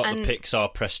 Coco's got the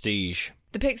Pixar prestige.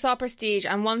 The Pixar prestige,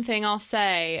 and one thing I'll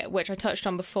say, which I touched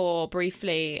on before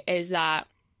briefly, is that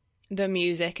the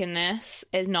music in this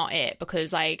is not it,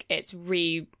 because like it's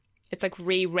like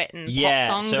rewritten pop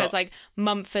songs. So There's like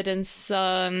Mumford and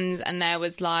Sons, and there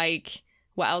was like,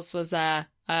 what else was there?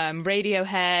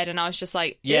 Radiohead, and I was just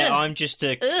like, yeah, ugh, I'm just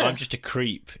a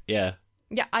creep. Yeah.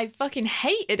 Yeah, I fucking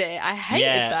hated it. I hated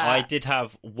that. Yeah, I did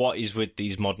have what is with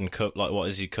these modern what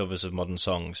is the covers of modern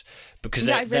songs, because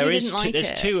Yeah, I really didn't like there's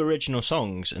it. 2 original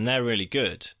songs and they're really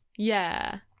good.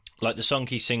 Yeah. Like the song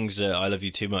he sings, "I Love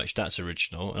You Too Much," that's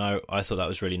original, and I thought that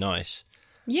was really nice.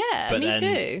 Yeah, But me then,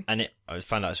 too. And I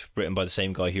found out it's written by the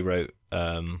same guy who wrote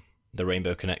The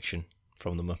Rainbow Connection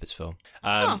from the Muppets film.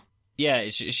 Yeah,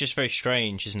 it's just very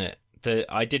strange, isn't it?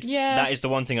 Yeah. That is the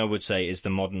one thing I would say is the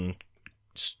modern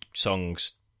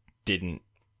songs didn't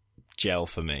gel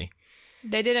for me.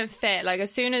 They didn't fit. Like,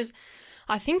 as soon as,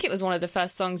 I think it was one of the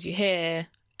first songs you hear,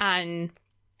 and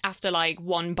after like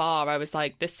one bar, I was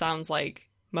like, this sounds like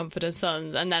Mumford and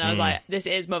Sons, and then I was like, this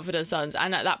is Mumford and Sons,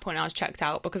 and at that point I was checked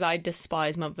out because I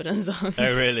despise Mumford and Sons.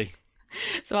 Oh, really?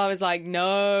 So I was like,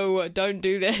 no, don't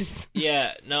do this.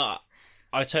 Yeah, no,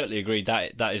 I totally agree.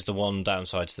 That is the one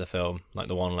downside to the film, like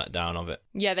the one letdown of it.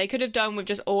 Yeah, they could have done with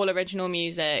just all original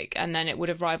music, and then it would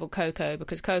have rivaled Coco,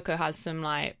 because Coco has some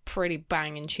like pretty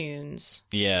banging tunes.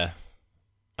 Yeah,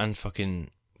 and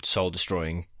fucking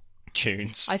soul-destroying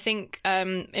tunes. I think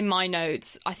in my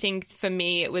notes, I think for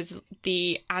me it was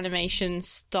the animation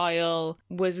style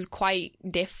was quite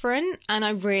different, and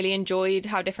I really enjoyed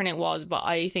how different it was, but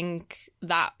I think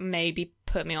that maybe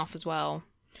put me off as well,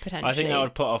 potentially. I think that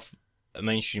would put off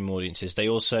mainstream audiences. They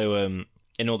also,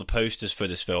 in all the posters for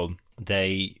this film,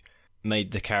 they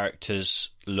made the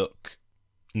characters look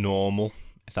normal,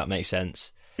 if that makes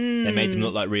sense. They made them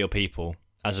look like real people,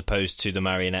 as opposed to the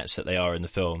marionettes that they are in the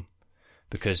film.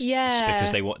 Because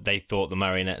they thought the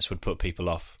marionettes would put people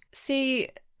off. See,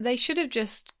 they should have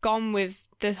just gone with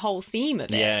the whole theme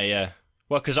of it. Yeah.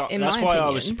 Well, because that's why I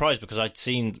was surprised, because I'd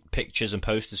seen pictures and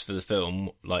posters for the film,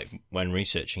 like when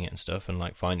researching it and stuff, and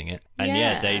like finding it, and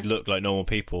yeah they looked like normal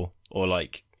people, or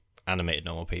like animated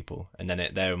normal people, and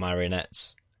then they were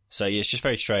marionettes. So yeah, it's just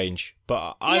very strange.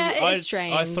 But it is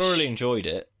strange. I thoroughly enjoyed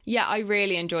it. Yeah, I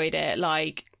really enjoyed it.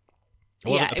 Like, it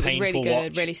was really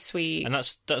good, watch, really sweet, and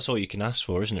that's all you can ask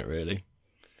for, isn't it? Really.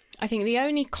 I think the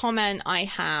only comment I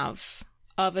have,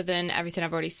 other than everything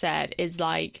I've already said, is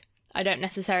like, I don't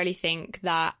necessarily think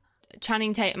that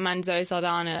Channing Tatum and Zoe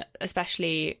Saldana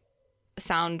especially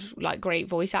sound like great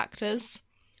voice actors.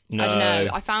 No. I don't know.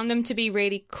 I found them to be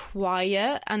really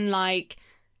quiet and like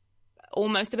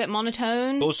almost a bit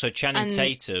monotone. Also, Channing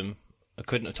Tatum, I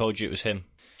couldn't have told you it was him.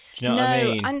 Do you know what I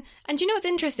mean? And do you know what's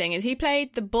interesting is he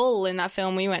played the bull in that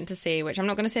film we went to see, which I'm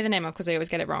not going to say the name of because I always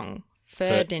get it wrong.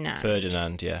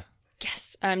 Ferdinand, yeah.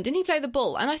 Yes. Didn't he play the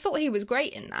bull? And I thought he was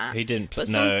great in that. He didn't play...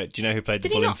 No, do you know who played the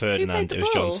bull in Ferdinand? It was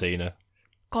John Cena.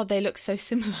 God, they look so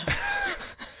similar.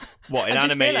 What, in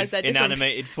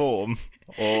animated form?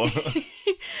 Or...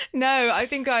 No, I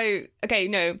think John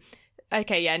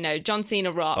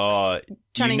Cena rocks.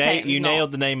 Channing Tatum's you not.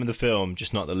 nailed the name of the film,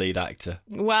 just not the lead actor.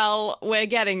 Well, we're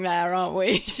getting there, aren't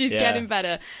we? She's getting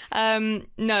better.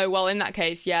 No, well, in that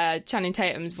case, yeah, Channing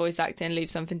Tatum's voice acting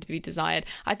leaves something to be desired.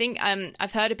 I think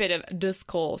I've heard a bit of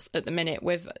discourse at the minute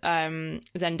with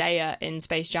Zendaya in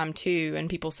Space Jam 2, and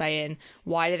people saying,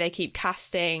 why do they keep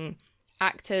casting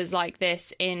actors like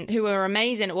this who are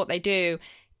amazing at what they do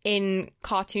in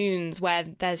cartoons where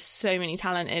there's so many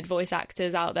talented voice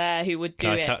actors out there who would do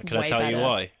it way better. Can I tell you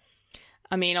why?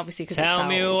 I mean, obviously, because it sells. Tell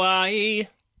me why.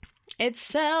 It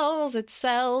sells. It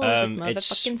motherfucking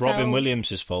it's Robin sells.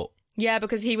 Williams' fault. Yeah,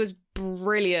 because he was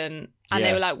brilliant. And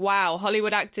they were like, wow,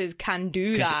 Hollywood actors can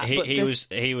do that.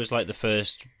 He was like the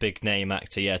first big name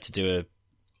actor, to do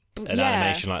an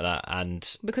animation like that.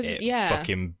 And it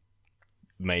fucking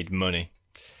made money.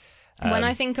 When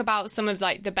I think about some of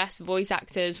like the best voice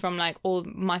actors from like all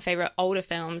my favorite older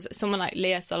films, someone like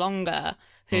Lea Salonga,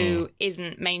 who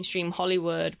isn't mainstream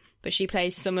Hollywood, but she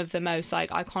plays some of the most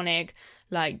like iconic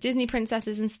like Disney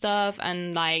princesses and stuff.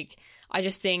 And like, I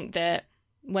just think that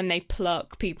when they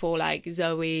pluck people like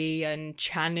Zoe and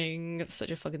Channing, that's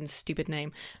such a fucking stupid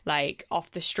name, like off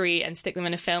the street and stick them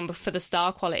in a film for the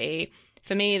star quality,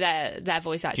 for me, their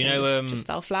voice acting just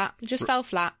fell flat. Just fell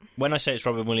flat. When I say it's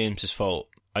Robin Williams' fault,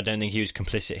 I don't think he was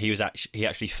complicit. He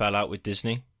actually fell out with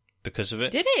Disney because of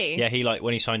it. Did he? Yeah, he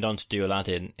when he signed on to do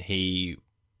Aladdin, he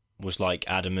was like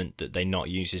adamant that they not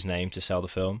use his name to sell the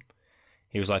film.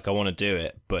 He was like, I want to do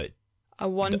it, but I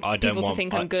want people to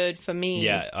think I'm good for me.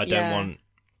 Yeah, I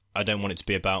don't want it to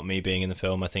be about me being in the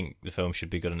film. I think the film should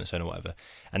be good on its own or whatever.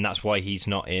 And that's why he's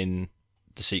not in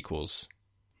the sequels.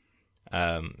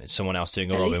 It's someone else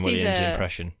doing a At Robin least Williams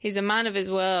impression. He's a man of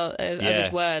his word. Of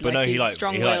his word. But like, no, he's he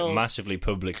strong-willed. massively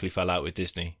publicly fell out with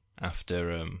Disney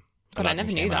after. God, I Aladdin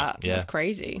never knew came that. out. Yeah. That's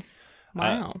crazy.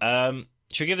 Wow.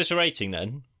 Should we give this a rating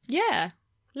then? Yeah.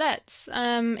 Let's.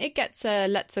 It gets a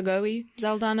let's a goey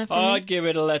Zeldana from I'd me. give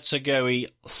it a let's a goey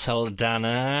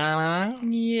Saldana.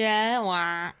 Yeah.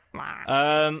 Wah,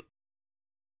 wah.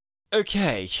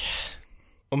 Okay.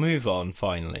 We'll move on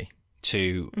finally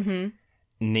to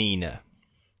Nina.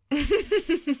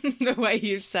 The way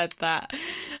you've said that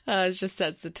it just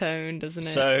sets the tone, doesn't it?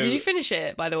 So- Did you finish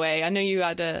it, by the way? I know you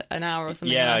had an hour or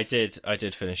something Yeah, left. I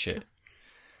did finish it.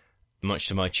 Much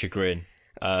to my chagrin.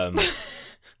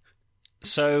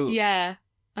 So Yeah.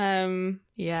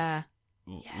 Yeah.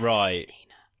 right.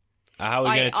 How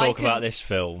are we going to talk about this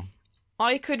film?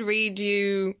 I could read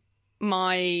you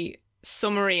my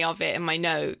summary of it in my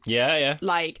notes. Yeah.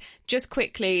 Like, just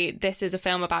quickly, this is a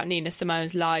film about Nina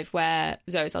Simone's life where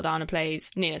Zoe Saldana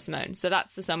plays Nina Simone. So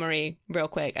that's the summary real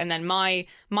quick. And then my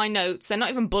notes, they're not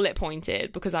even bullet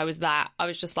pointed because I was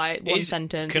just like one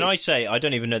sentence. Can I say, I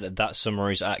don't even know that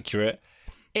summary is accurate.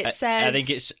 It says...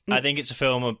 I think it's a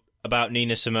film about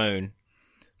Nina Simone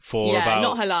for about...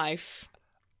 not her life.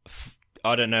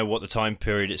 I don't know what the time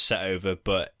period it's set over,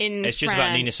 but it's just about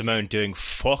France. Nina Simone doing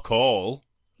fuck all.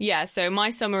 Yeah, so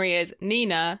my summary is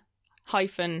Nina,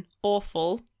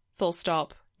 awful, full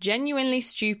stop, genuinely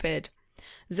stupid.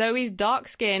 Zoe's dark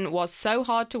skin was so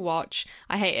hard to watch.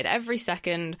 I hated every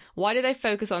second. Why do they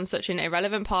focus on such an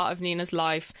irrelevant part of Nina's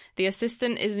life? The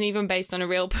assistant isn't even based on a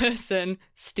real person.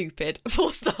 Stupid. Full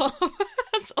stop.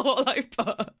 That's all I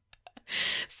put.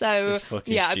 So,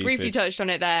 yeah, I briefly touched on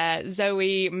it there.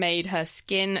 Zoe made her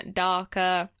skin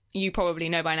darker. You probably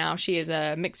know by now she is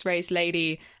a mixed race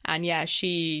lady, and yeah,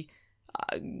 she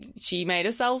made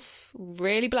herself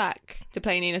really black to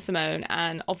play Nina Simone,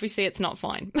 and obviously it's not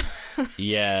fine.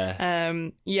 Yeah.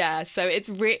 Yeah, so it's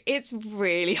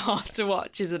really hard to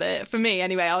watch, isn't it? For me,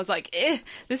 anyway. I was like,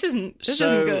 this isn't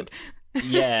good.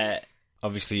 Yeah,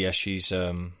 obviously, yeah, she's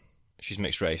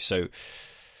mixed race, so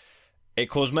it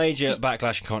caused major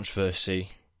backlash and controversy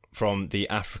from the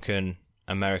African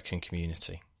American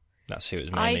community. That's who it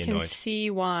was mainly I can annoyed. see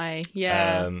why,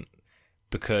 yeah.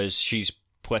 Because she's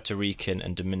Puerto Rican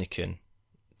and Dominican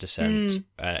descent,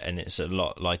 and it's a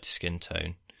lot lighter skin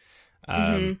tone.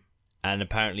 And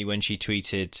apparently when she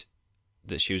tweeted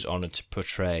that she was honoured to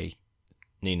portray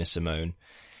Nina Simone,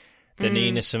 the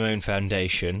Nina Simone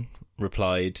Foundation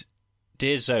replied,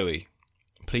 "Dear Zoe,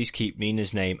 please keep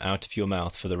Nina's name out of your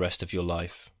mouth for the rest of your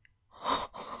life."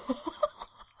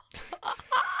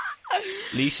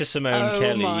 Lisa Simone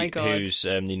Kelly, who's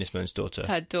Nina Simone's daughter,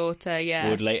 her daughter, yeah,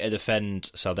 would later defend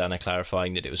Saldana,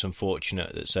 clarifying that it was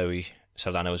unfortunate that Zoe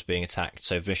Saldana was being attacked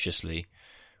so viciously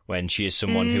when she is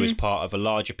someone who is part of a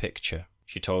larger picture.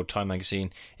 She told Time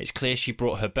magazine, "It's clear she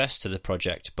brought her best to the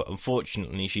project, but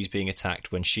unfortunately she's being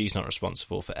attacked when she's not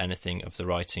responsible for anything of the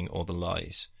writing or the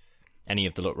lies. Any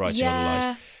of the writing or the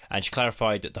lies." And she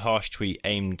clarified that the harsh tweet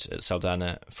aimed at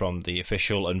Saldana from the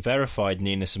official and verified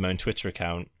Nina Simone Twitter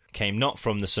account came not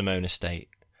from the Simone estate,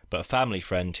 but a family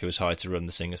friend who was hired to run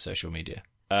the singer's social media.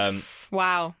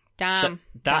 Wow. Damn.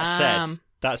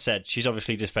 That said, she's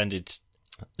obviously defended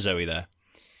Zoe there.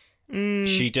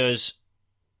 She does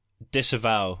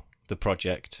disavow the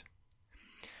project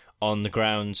on the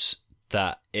grounds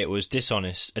that it was a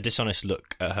dishonest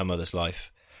look at her mother's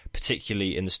life,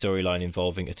 particularly in the storyline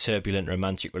involving a turbulent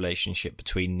romantic relationship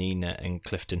between Nina and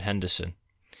Clifton Henderson.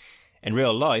 In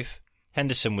real life,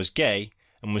 Henderson was gay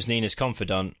and was Nina's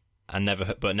confidant, and never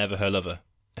her lover.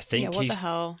 I think what the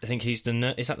hell? I think he's the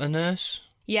nurse. Is that the nurse?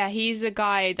 Yeah, he's the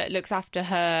guy that looks after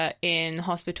her in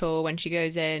hospital when she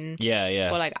goes in. Yeah.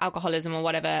 For like alcoholism or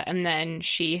whatever, and then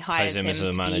she hires him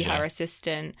to be her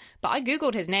assistant. But I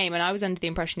googled his name, and I was under the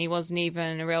impression he wasn't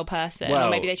even a real person, or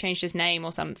maybe they changed his name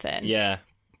or something. Yeah,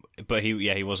 but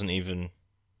he wasn't even.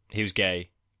 He was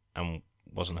gay and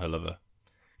wasn't her lover,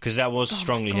 because that was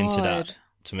strongly hinted at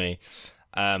to me.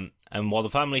 And while the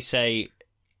family said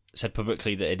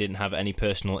publicly that they didn't have any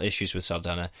personal issues with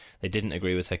Saldana, they didn't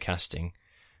agree with her casting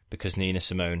because Nina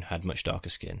Simone had much darker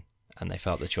skin, and they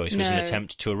felt the choice was an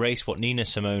attempt to erase what Nina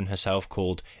Simone herself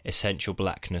called essential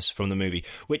blackness from the movie.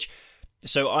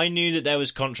 So I knew that there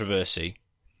was controversy,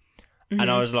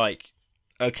 and I was like,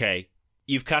 okay,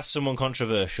 you've cast someone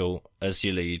controversial as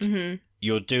your lead.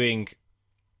 You're doing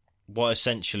what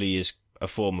essentially is a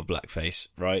form of blackface,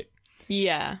 right?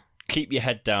 Yeah. Keep your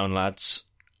head down, lads,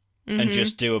 and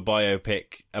just do a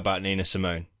biopic about Nina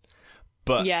Simone.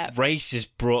 But race is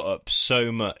brought up so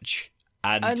much,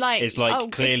 and is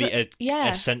clearly an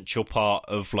essential part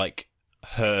of like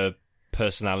her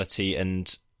personality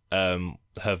and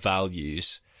her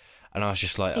values, and I was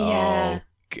just like, Yeah. oh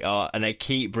God, and they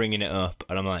keep bringing it up,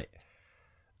 and I'm like,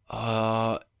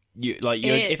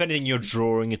 if anything, you're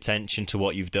drawing attention to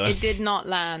what you've done. It did not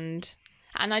land.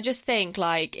 And I just think,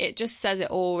 like, it just says it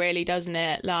all, really, doesn't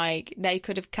it? Like, they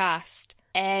could have cast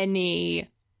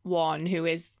anyone who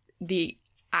is the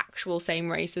actual same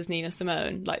race as Nina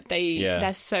Simone. Like,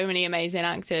 there's so many amazing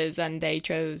actors, and they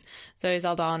chose Zoe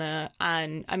Saldana.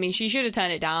 And, I mean, she should have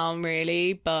turned it down,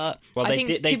 really, but... Well, I they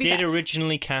think, did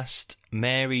originally cast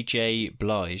Mary J.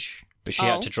 Blige, but she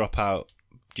had to drop out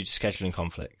due to scheduling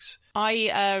conflicts.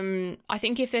 I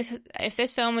think if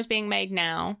this film was being made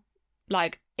now,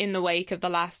 like in the wake of the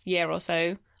last year or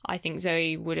so, I think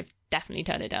Zoe would have definitely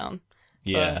turned it down.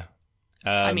 Yeah.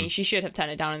 I mean, she should have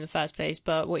turned it down in the first place,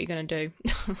 but what are you going to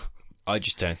do? I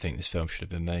just don't think this film should have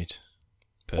been made,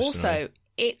 personally. Also,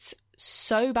 it's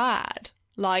so bad.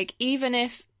 Like, even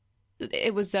if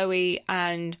it was Zoe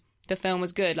and the film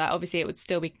was good, like, obviously it would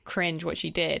still be cringe what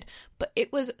she did, but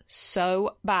it was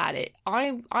so bad.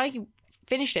 I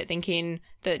finished it thinking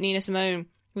that Nina Simone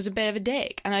was a bit of a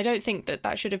dick, and I don't think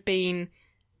that should have been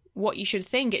what you should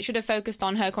think. It should have focused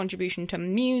on her contribution to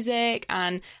music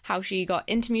and how she got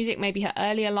into music, maybe her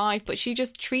earlier life, but she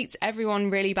just treats everyone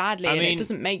really badly, and it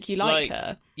doesn't make you like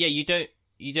her. Yeah, you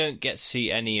don't get to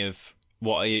see any of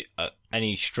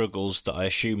any struggles that I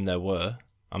assume there were.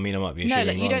 I mean, I might be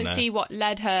assuming you don't there. see what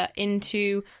led her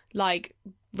into, like,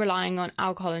 relying on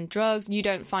alcohol and drugs. You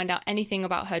don't find out anything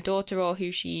about her daughter or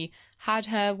who she had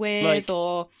her with,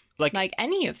 or like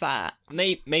any of that.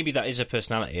 Maybe that is a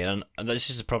personality, and this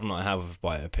is the problem I have with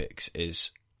biopics,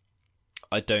 is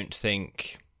I don't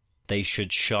think they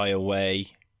should shy away.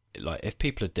 Like, if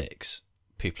people are dicks,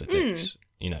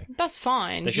 you know. That's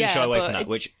fine. They shouldn't shy away from that,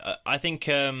 which I think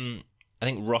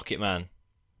Rocket Man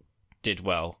did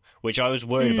well, which I was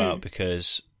worried about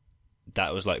because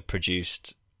that was, like,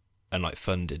 produced and, like,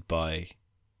 funded by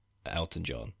Elton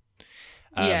John.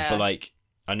 But, like,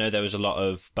 I know there was a lot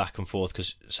of back and forth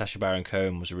because Sacha Baron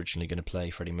Cohen was originally going to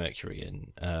play Freddie Mercury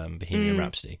in Bohemian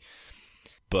Rhapsody.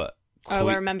 But I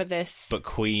remember this. But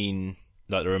Queen,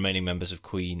 like the remaining members of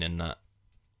Queen and that,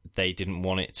 they didn't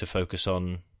want it to focus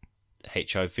on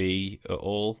HIV at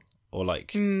all, or,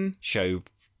 like, show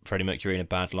Freddie Mercury in a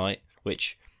bad light,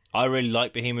 which I really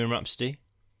like Bohemian Rhapsody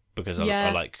because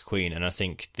I like Queen, and I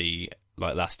think the,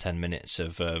 like, last 10 minutes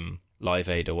of Live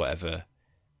Aid or whatever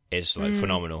is, like,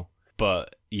 phenomenal.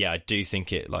 But yeah, I do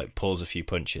think it, like, pulls a few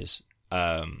punches.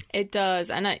 It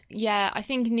does, and I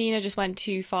think Nina just went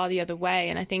too far the other way,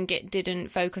 and I think it didn't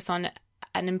focus on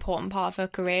an important part of her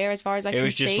career, as far as I can see. It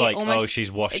was just like, almost,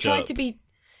 she's washed up.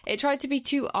 It tried to be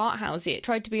too art housey. It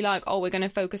tried to be like, we're going to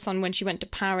focus on when she went to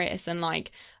Paris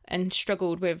and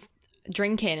struggled with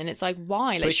drinking, and it's like,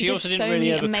 why? Like, but she did also so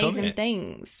really many amazing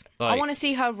things. Like, I want to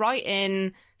see her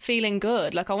writing feeling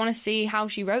good. Like, I want to see how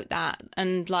she wrote that,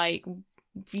 and, like,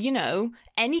 you know,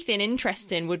 anything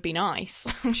interesting would be nice.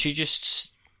 She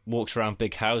just walks around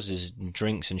big houses and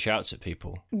drinks and shouts at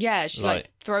people. Yeah, she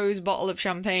like throws a bottle of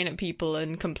champagne at people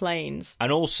and complains.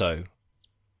 And also,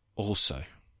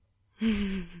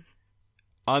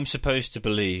 I'm supposed to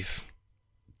believe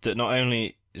that not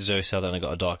only Zoe Saldana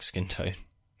got a darker skin tone,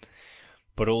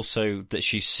 but also that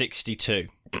she's 62.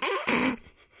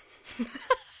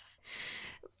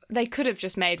 They could have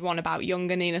just made one about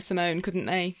younger Nina Simone, couldn't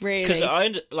they? Really?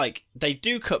 Because they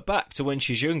do cut back to when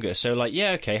she's younger. So, like,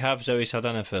 yeah, okay, have Zoe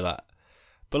Saldana for that.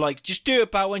 But, like, just do it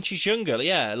about when she's younger.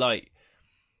 Yeah, like,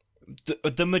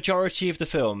 the majority of the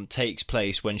film takes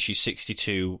place when she's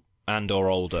 62 and or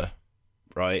older,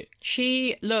 right?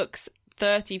 She looks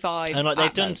 35. And, like,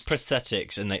 they've done most.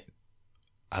 prosthetics, and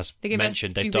they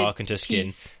mentioned, they've darkened her skin.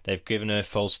 Teeth. They've given her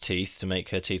false teeth to make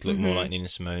her teeth look more like Nina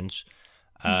Simone's.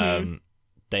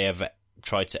 They have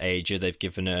tried to age her.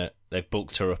 They've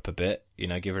bulked her up a bit, you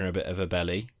know, given her a bit of a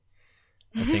belly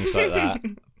and things like that.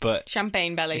 But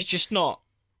champagne belly. It's just not.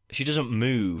 She doesn't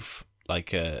move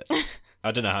like a.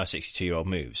 I don't know how a 62-year-old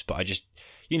moves, but I just,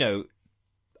 you know,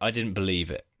 I didn't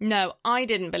believe it. No, I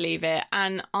didn't believe it,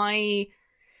 and I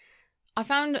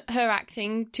found her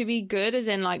acting to be good, as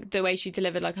in, like, the way she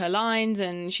delivered, like, her lines,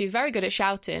 and she's very good at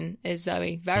shouting. Is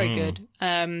Zoe very good?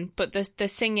 But the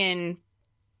singing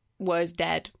was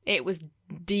dead. It was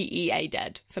DEA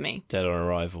dead for me. Dead on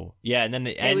arrival. Yeah, and then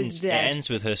it ends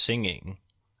with her singing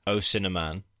 "Oh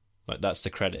Cinnamon," like, that's the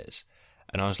credits,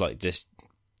 and I was like, this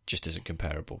just isn't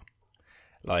comparable.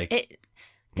 Like,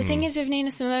 the thing is with Nina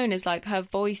Simone is, like, her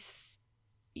voice,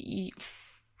 you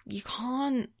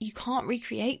can't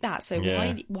recreate that. So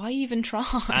why even try?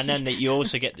 And then you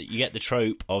also get the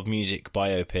trope of music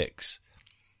biopics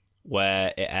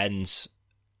where it ends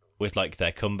with like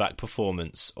their comeback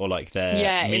performance or like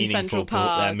their in Central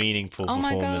Park. their meaningful Oh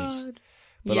my performance. God.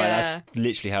 But Yeah. like that's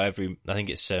literally how I think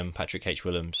it's Patrick H.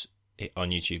 Willems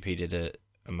on YouTube. He did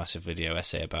a massive video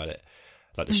essay about it,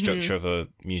 like the structure of a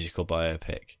musical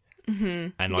biopic,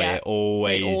 and like Yeah. it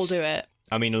always They all do it.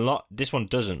 I mean, a lot. This one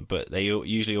doesn't, but they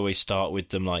usually always start with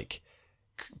them like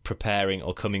preparing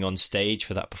or coming on stage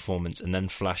for that performance, and then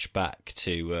flash back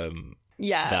to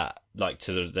that, like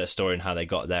to their story and how they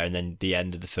got there, and then the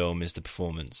end of the film is the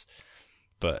performance.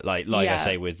 But like I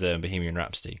say with Bohemian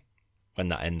Rhapsody, when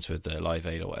that ends with the Live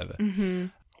Aid or whatever. Mm-hmm.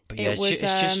 But yeah,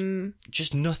 it's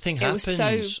just nothing happens. It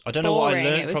was so I don't know what I boring.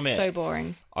 learned It was from it. so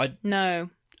boring. I No.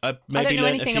 maybe I don't know learned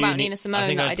anything a few about Nina Simone I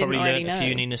think that I I didn't probably already learned a few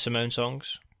know. Nina Simone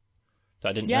songs that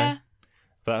I didn't Yeah. know.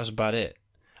 But that was about it.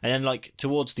 And then, like,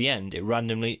 towards the end, it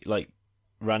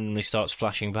randomly starts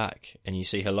flashing back, and you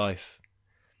see her life.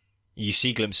 You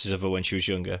see glimpses of her when she was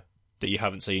younger that you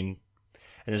haven't seen.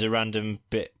 And there's a random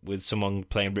bit with someone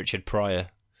playing Richard Pryor.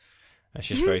 It's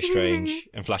just very strange.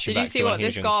 And flashing Did back you see to when what he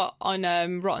was this younger. got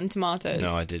on Rotten Tomatoes?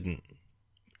 No, I didn't.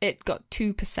 It got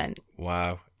 2%.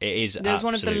 Wow. It is There's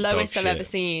one of the absolute dog lowest I've shit. ever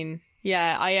seen.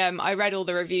 Yeah, I read all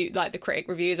the the critic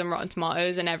reviews on Rotten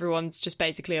Tomatoes, and everyone's just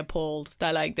basically appalled.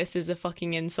 They're like, this is a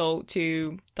fucking insult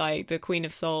to like the Queen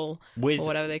of Soul or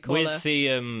whatever they call her. With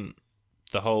the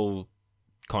whole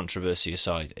controversy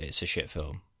aside, it's a shit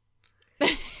film.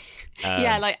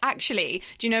 Yeah, like actually,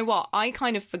 do you know what? I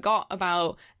kind of forgot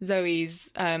about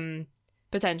Zoe's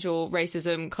potential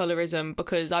racism, colorism,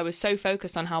 because I was so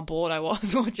focused on how bored I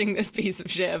was watching this piece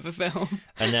of shit of a film.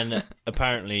 And then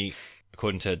apparently,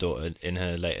 according to her daughter, in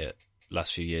her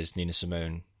last few years, Nina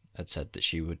Simone had said that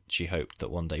she hoped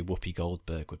that one day Whoopi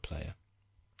Goldberg would play her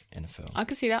in a film. I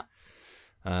could see that.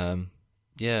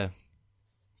 Yeah.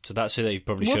 So that's who they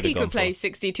probably should have Whoopi gone could play for.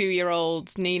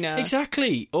 62-year-old Nina.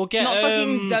 Exactly. Or get Not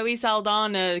fucking Zoe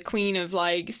Saldana, queen of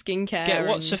like skincare. Get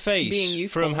what's her and being face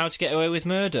youthful. from How to Get Away with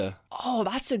Murder. Oh,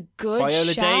 that's a good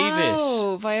Viola shout.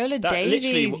 Davis. Viola That Davis.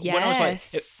 literally,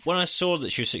 Yes. when I saw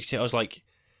that she was 60, I was like,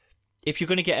 if you're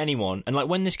going to get anyone, and like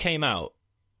when this came out,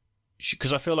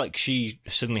 because I feel like she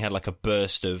suddenly had like a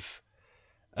burst of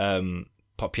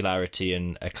popularity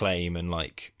and acclaim and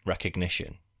like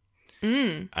recognition.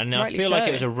 And I rightly feel like so.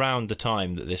 it was around the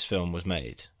time that this film was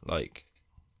made. Like,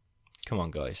 come on,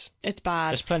 guys. It's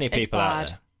bad. There's plenty of It's people out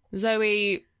bad. there.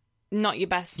 Zoe, not your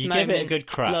best You moment. give it a good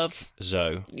crack, Love.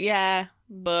 Zoe. Yeah,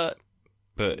 but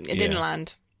But it didn't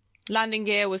land. Landing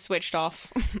gear was switched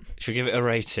off. Should we give it a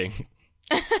rating?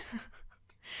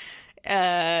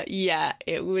 Yeah,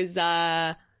 it was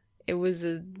a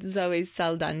Zoe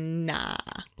Saldana.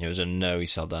 It was a Noe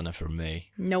Saldana from me.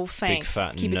 No thanks.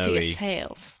 fat Keep it to Noe.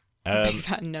 yourself. Big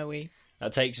fat Noe.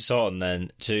 That takes us on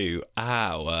then to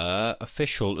our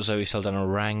official Zoe Saldana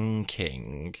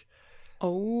ranking.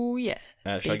 Oh yeah.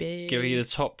 Shall I baby. give you the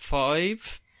top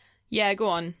 5? Yeah, go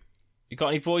on. You got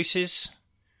any voices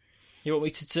you want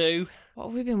me to do? What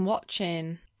have we been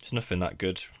watching? It's nothing that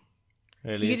good,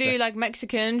 really. You is do there? like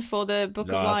Mexican for the Book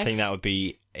No, of Life. I think that would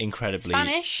be incredibly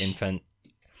Spanish?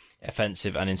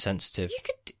 offensive and insensitive. You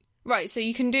could right. So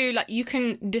you can do you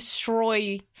can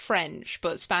destroy French,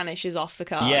 but Spanish is off the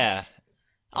cards. Yeah.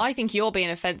 I think you're being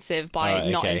offensive by Alright,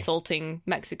 not okay. insulting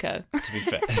Mexico.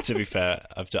 To be fair,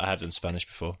 I have done Spanish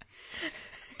before.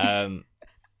 Oh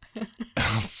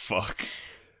fuck!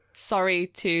 Sorry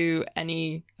to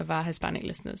any of our Hispanic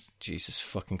listeners. Jesus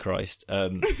fucking Christ!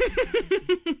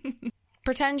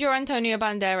 Pretend you're Antonio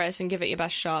Banderas and give it your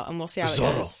best shot, and we'll see how it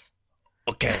Zorro. goes.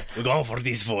 Okay, we're going for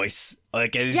this voice.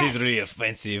 Okay, this Yes. is really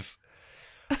offensive.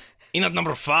 In at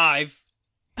number 5,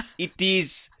 it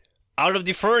is Out of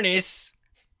the Furnace.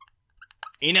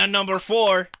 In at number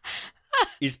 4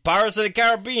 is Pirates of the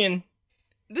Caribbean.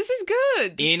 This is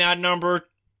good. In at number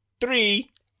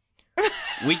 3,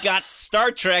 we got Star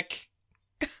Trek.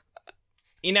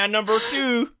 In at number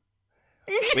 2,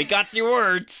 we got The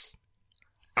Words.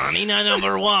 And in at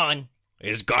number 1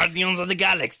 is Guardians of the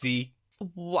Galaxy.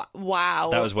 Wow.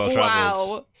 That was well-travelled.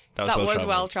 Wow. That That was well-travelled.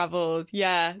 well travelled.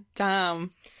 Yeah.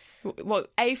 Damn. Well,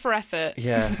 A for effort.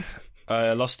 Yeah,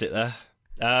 I lost it there.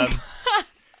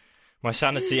 My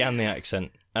sanity and the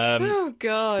accent. Oh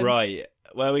God. Right,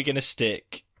 where are we going to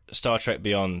stick Star Trek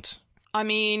Beyond? I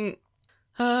mean,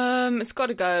 it's got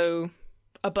to go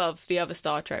above the other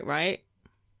Star Trek, right?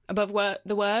 Above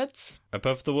the words.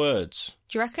 Above the words?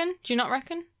 Do you reckon? Do you not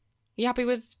reckon? You happy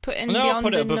with putting No, Beyond I'll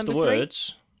put it in above number the 3?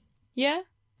 words. Yeah.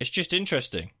 It's just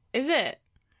interesting. Is it?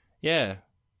 Yeah.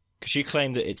 Because you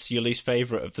claim that it's your least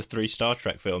favourite of the 3 Star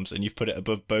Trek films and you've put it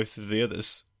above both of the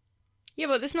others. Yeah,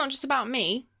 but it's not just about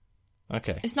me.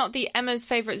 Okay. It's not the Emma's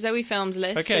favourite Zoe films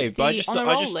list. Okay, it's but the on a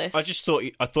roll list.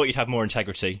 I thought you'd have more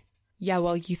integrity Yeah,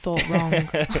 well, you thought wrong.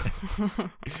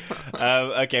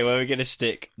 Okay, well, we're going to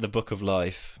stick The Book of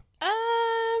Life.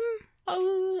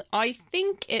 I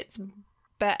think it's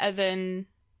better than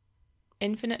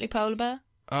Infinitely Polar Bear.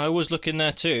 I was looking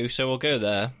there too, so we'll go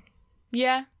there.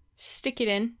 Yeah, stick it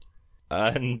in.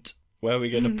 And where are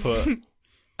we going to put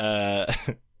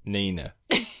Nina?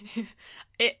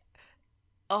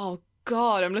 Oh,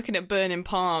 God, I'm looking at Burning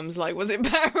Palms. Like, was it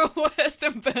better or worse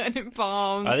than Burning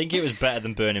Palms? I think it was better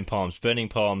than Burning Palms. Burning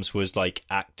Palms was, like,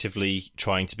 actively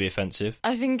trying to be offensive.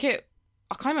 I can't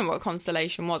remember what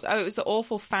Constellation was. Oh, it was the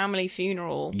Awful Family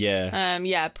Funeral. Yeah.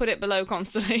 Yeah, put it below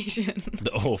Constellation.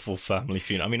 The Awful Family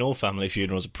Funeral. I mean, all family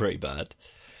funerals are pretty bad.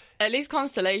 At least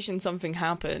Constellation, something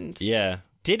happened. Yeah.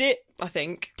 Did it? I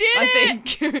think. I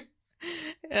think.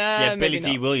 Yeah, Billy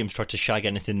D. Williams tried to shag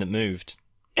anything that moved.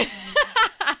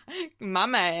 My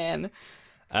man.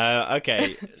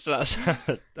 Okay, so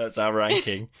that's our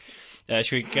ranking.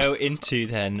 Should we go into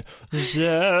then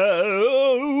Zoe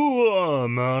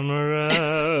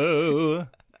Monroe?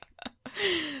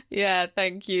 Yeah,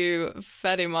 thank you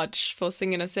very much for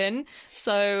singing us in.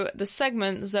 So the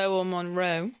segment Zoe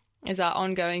Monroe is our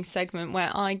ongoing segment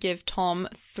where I give Tom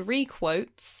 3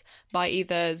 quotes by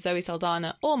either Zoe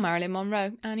Saldana or Marilyn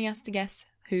Monroe, and he has to guess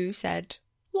who said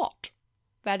what.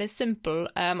 That is simple.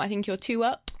 I think you're 2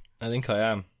 up. I think I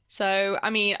am. So,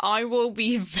 I mean, I will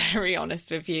be very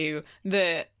honest with you.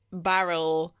 The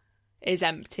barrel is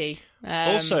empty.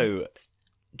 Also,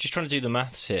 just trying to do the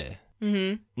maths here.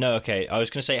 Mm-hmm. No, okay. I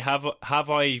was going to say, have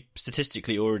I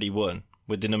statistically already won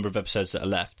with the number of episodes that are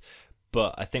left?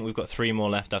 But I think we've got 3 more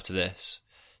left after this.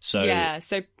 So yeah,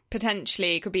 so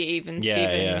potentially it could be even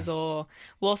Stevens or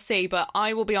we'll see. But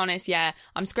I will be honest,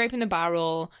 I'm scraping the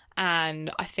barrel and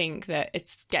I think that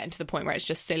it's getting to the point where it's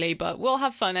just silly, but we'll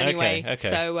have fun anyway. Okay.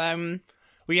 So, well,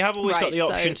 you have always got the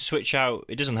option to switch out.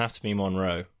 It doesn't have to be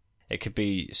Monroe. It could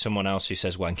be someone else who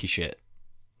says wanky shit.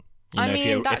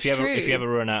 That's true. If you ever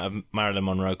run out of Marilyn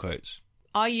Monroe quotes.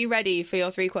 Are you ready for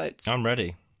your 3 quotes? I'm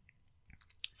ready.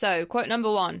 So, quote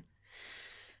number 1.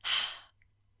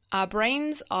 Our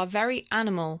brains are very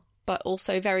animal, but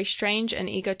also very strange and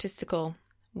egotistical.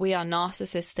 We are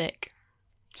narcissistic.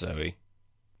 Zoe.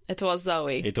 It was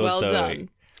Zoe. It was well Zoe. done.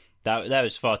 That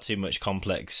was far too much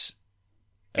complex.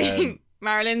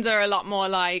 Marilyn's are a lot more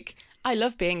like, I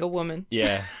love being a woman.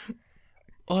 Yeah.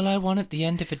 All I want at the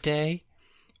end of a day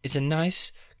is a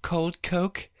nice cold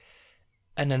Coke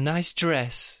and a nice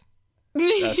dress.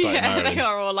 That's like Marilyn. They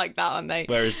are all like that, aren't they?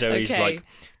 Whereas Zoe's like,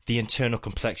 the internal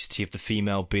complexity of the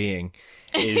female being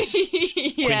is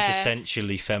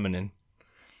quintessentially feminine.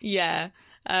 Yeah.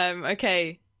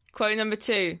 Okay. Quote number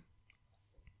 2.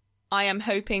 I am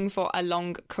hoping for a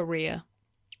long career.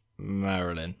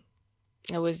 Marilyn.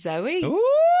 It was Zoe. Ooh!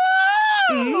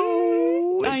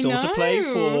 It's all to play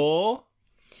for.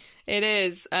 It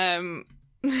is. I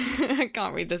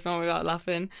can't read this one without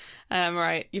laughing.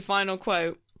 Right, your final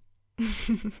quote.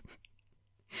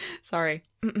 Sorry.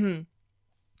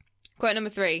 Quote number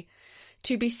 3.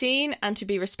 To be seen and to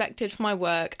be respected for my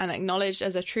work and acknowledged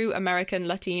as a true American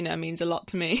Latina means a lot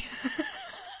to me.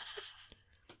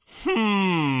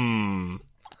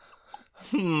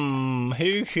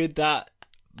 Who could that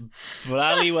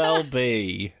bloody well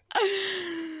be?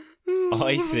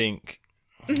 I think...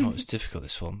 Oh, it's difficult,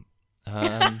 this one.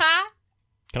 Can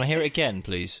I hear it again,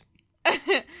 please?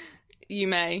 You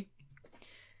may.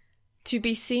 To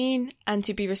be seen and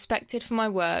to be respected for my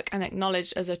work and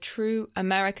acknowledged as a true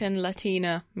American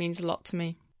Latina means a lot to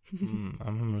me. I'm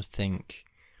going to think.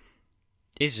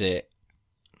 Is it?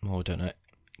 Oh, I don't know.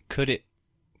 Could it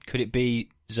be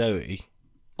Zoe?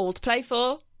 All to play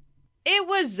for. It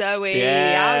was Zoe.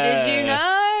 Yeah. How did you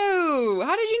know?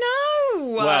 How did you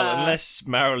know? Well, unless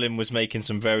Marilyn was making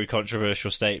some very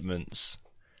controversial statements.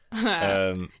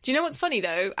 Do you know what's funny,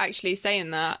 though, actually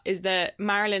saying that, is that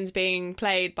Marilyn's being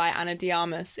played by Ana de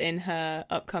Armas in her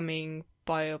upcoming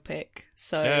biopic.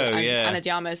 So Ana de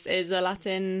Armas is a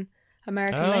Latin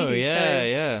American lady.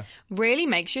 Yeah. Really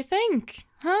makes you think.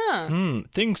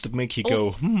 Things that make you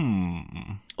go,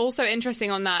 Also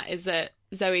interesting on that is that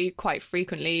Zoe quite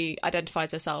frequently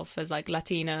identifies herself as like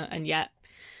Latina, and yet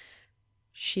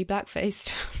she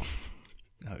blackfaced.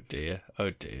 Oh dear.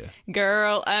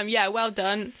 Girl, yeah, well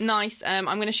done. Nice. I'm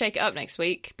going to shake it up next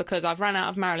week because I've ran out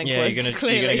of Marilyn quotes, you're going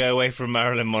to go away from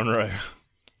Marilyn Monroe.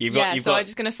 I'm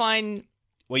just going to find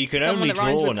Well, you can someone only that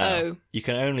rhymes draw with now. O. You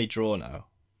can only draw now,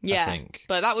 Yeah, I think.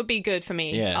 but that would be good for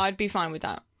me. Yeah. I'd be fine with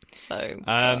that.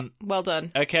 So, well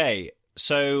done. Okay,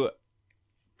 so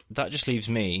that just leaves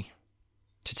me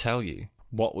to tell you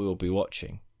what we will be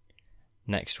watching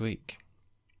next week.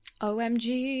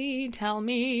 OMG, tell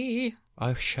me.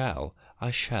 I shall.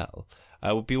 I shall.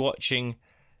 I will be watching.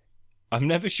 I'm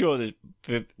never sure that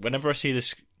whenever I see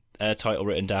this title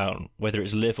written down, whether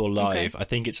it's Live or Live, I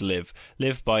think it's Live.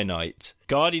 Live by Night.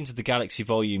 Guardians of the Galaxy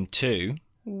Volume 2.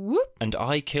 Whoop. And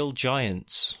I Kill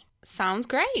Giants. Sounds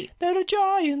great. There are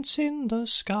giants in the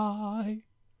sky.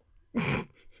 Just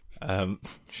a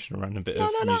random bit of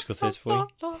musical theatre for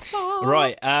you.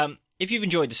 Right, if you've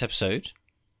enjoyed this episode,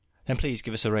 then please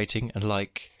give us a rating and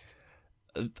like.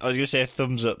 I was going to say a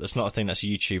thumbs up. That's not a thing. That's a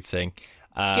YouTube thing.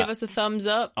 Give us a thumbs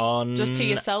up on just to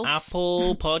yourself.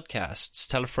 Apple Podcasts.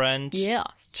 Tell a friend.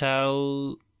 Yes.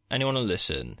 Tell anyone to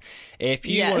listen. If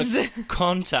you want to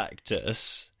contact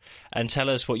us and tell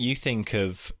us what you think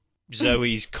of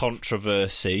Zoe's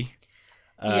controversy,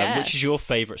 which is your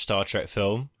favourite Star Trek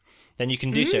film, then you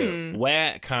can do so.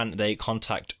 Where can they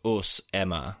contact us,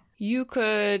 Emma? You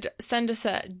could send us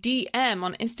a DM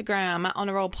on Instagram at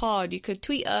honorrollpod. You could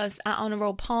tweet us at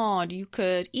honorrollpod. You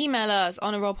could email us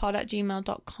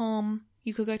honorrollpod@gmail.com.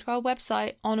 You could go to our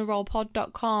website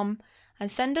honorrollpod.com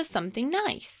and send us something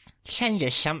nice. Send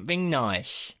us something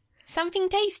nice. Something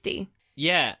tasty.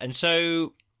 Yeah, and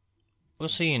so we'll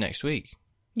see you next week.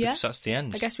 Yeah. Because that's the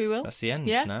end. I guess we will. That's the end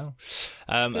now.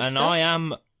 Good and stuff. I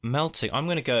am melting. I'm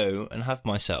going to go and have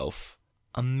myself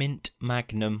a mint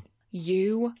magnum.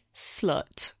 You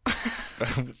slut.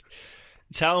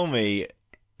 Tell me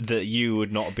that you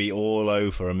would not be all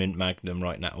over a mint magnum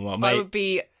right now. Well, I would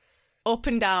be up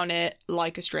and down it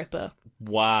like a stripper.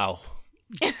 Wow.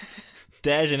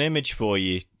 There's an image for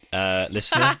you,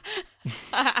 listener.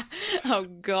 Oh,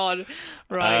 God.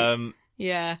 Right.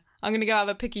 Yeah. I'm going to go have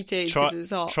a picky tea because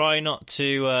it's hot. Try not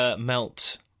to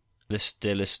melt,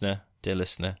 dear listener.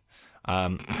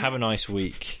 Have a nice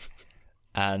week.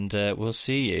 And we'll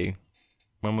see you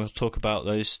when we'll talk about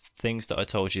those things that I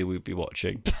told you we'd be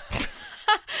watching.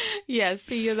 Yeah,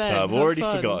 see you then. I've already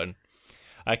forgotten.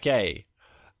 Okay.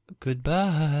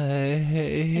 Goodbye.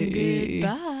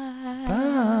 Goodbye.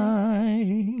 Bye.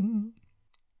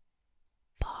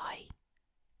 Bye.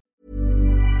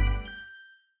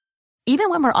 Even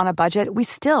when we're on a budget, we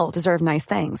still deserve nice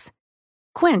things.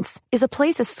 Quince is a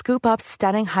place to scoop up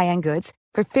stunning high-end goods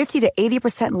for 50 to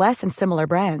 80% less than similar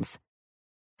brands.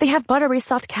 They have buttery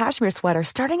soft cashmere sweaters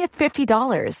starting at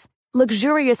 $50,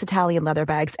 luxurious Italian leather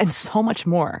bags, and so much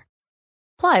more.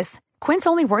 Plus, Quince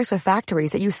only works with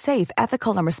factories that use safe,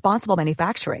 ethical, and responsible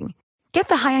manufacturing. Get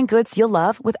the high-end goods you'll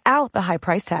love without the high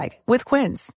price tag with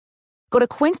Quince. Go to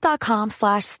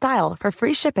quince.com/style for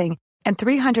free shipping and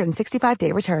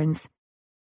 365-day returns.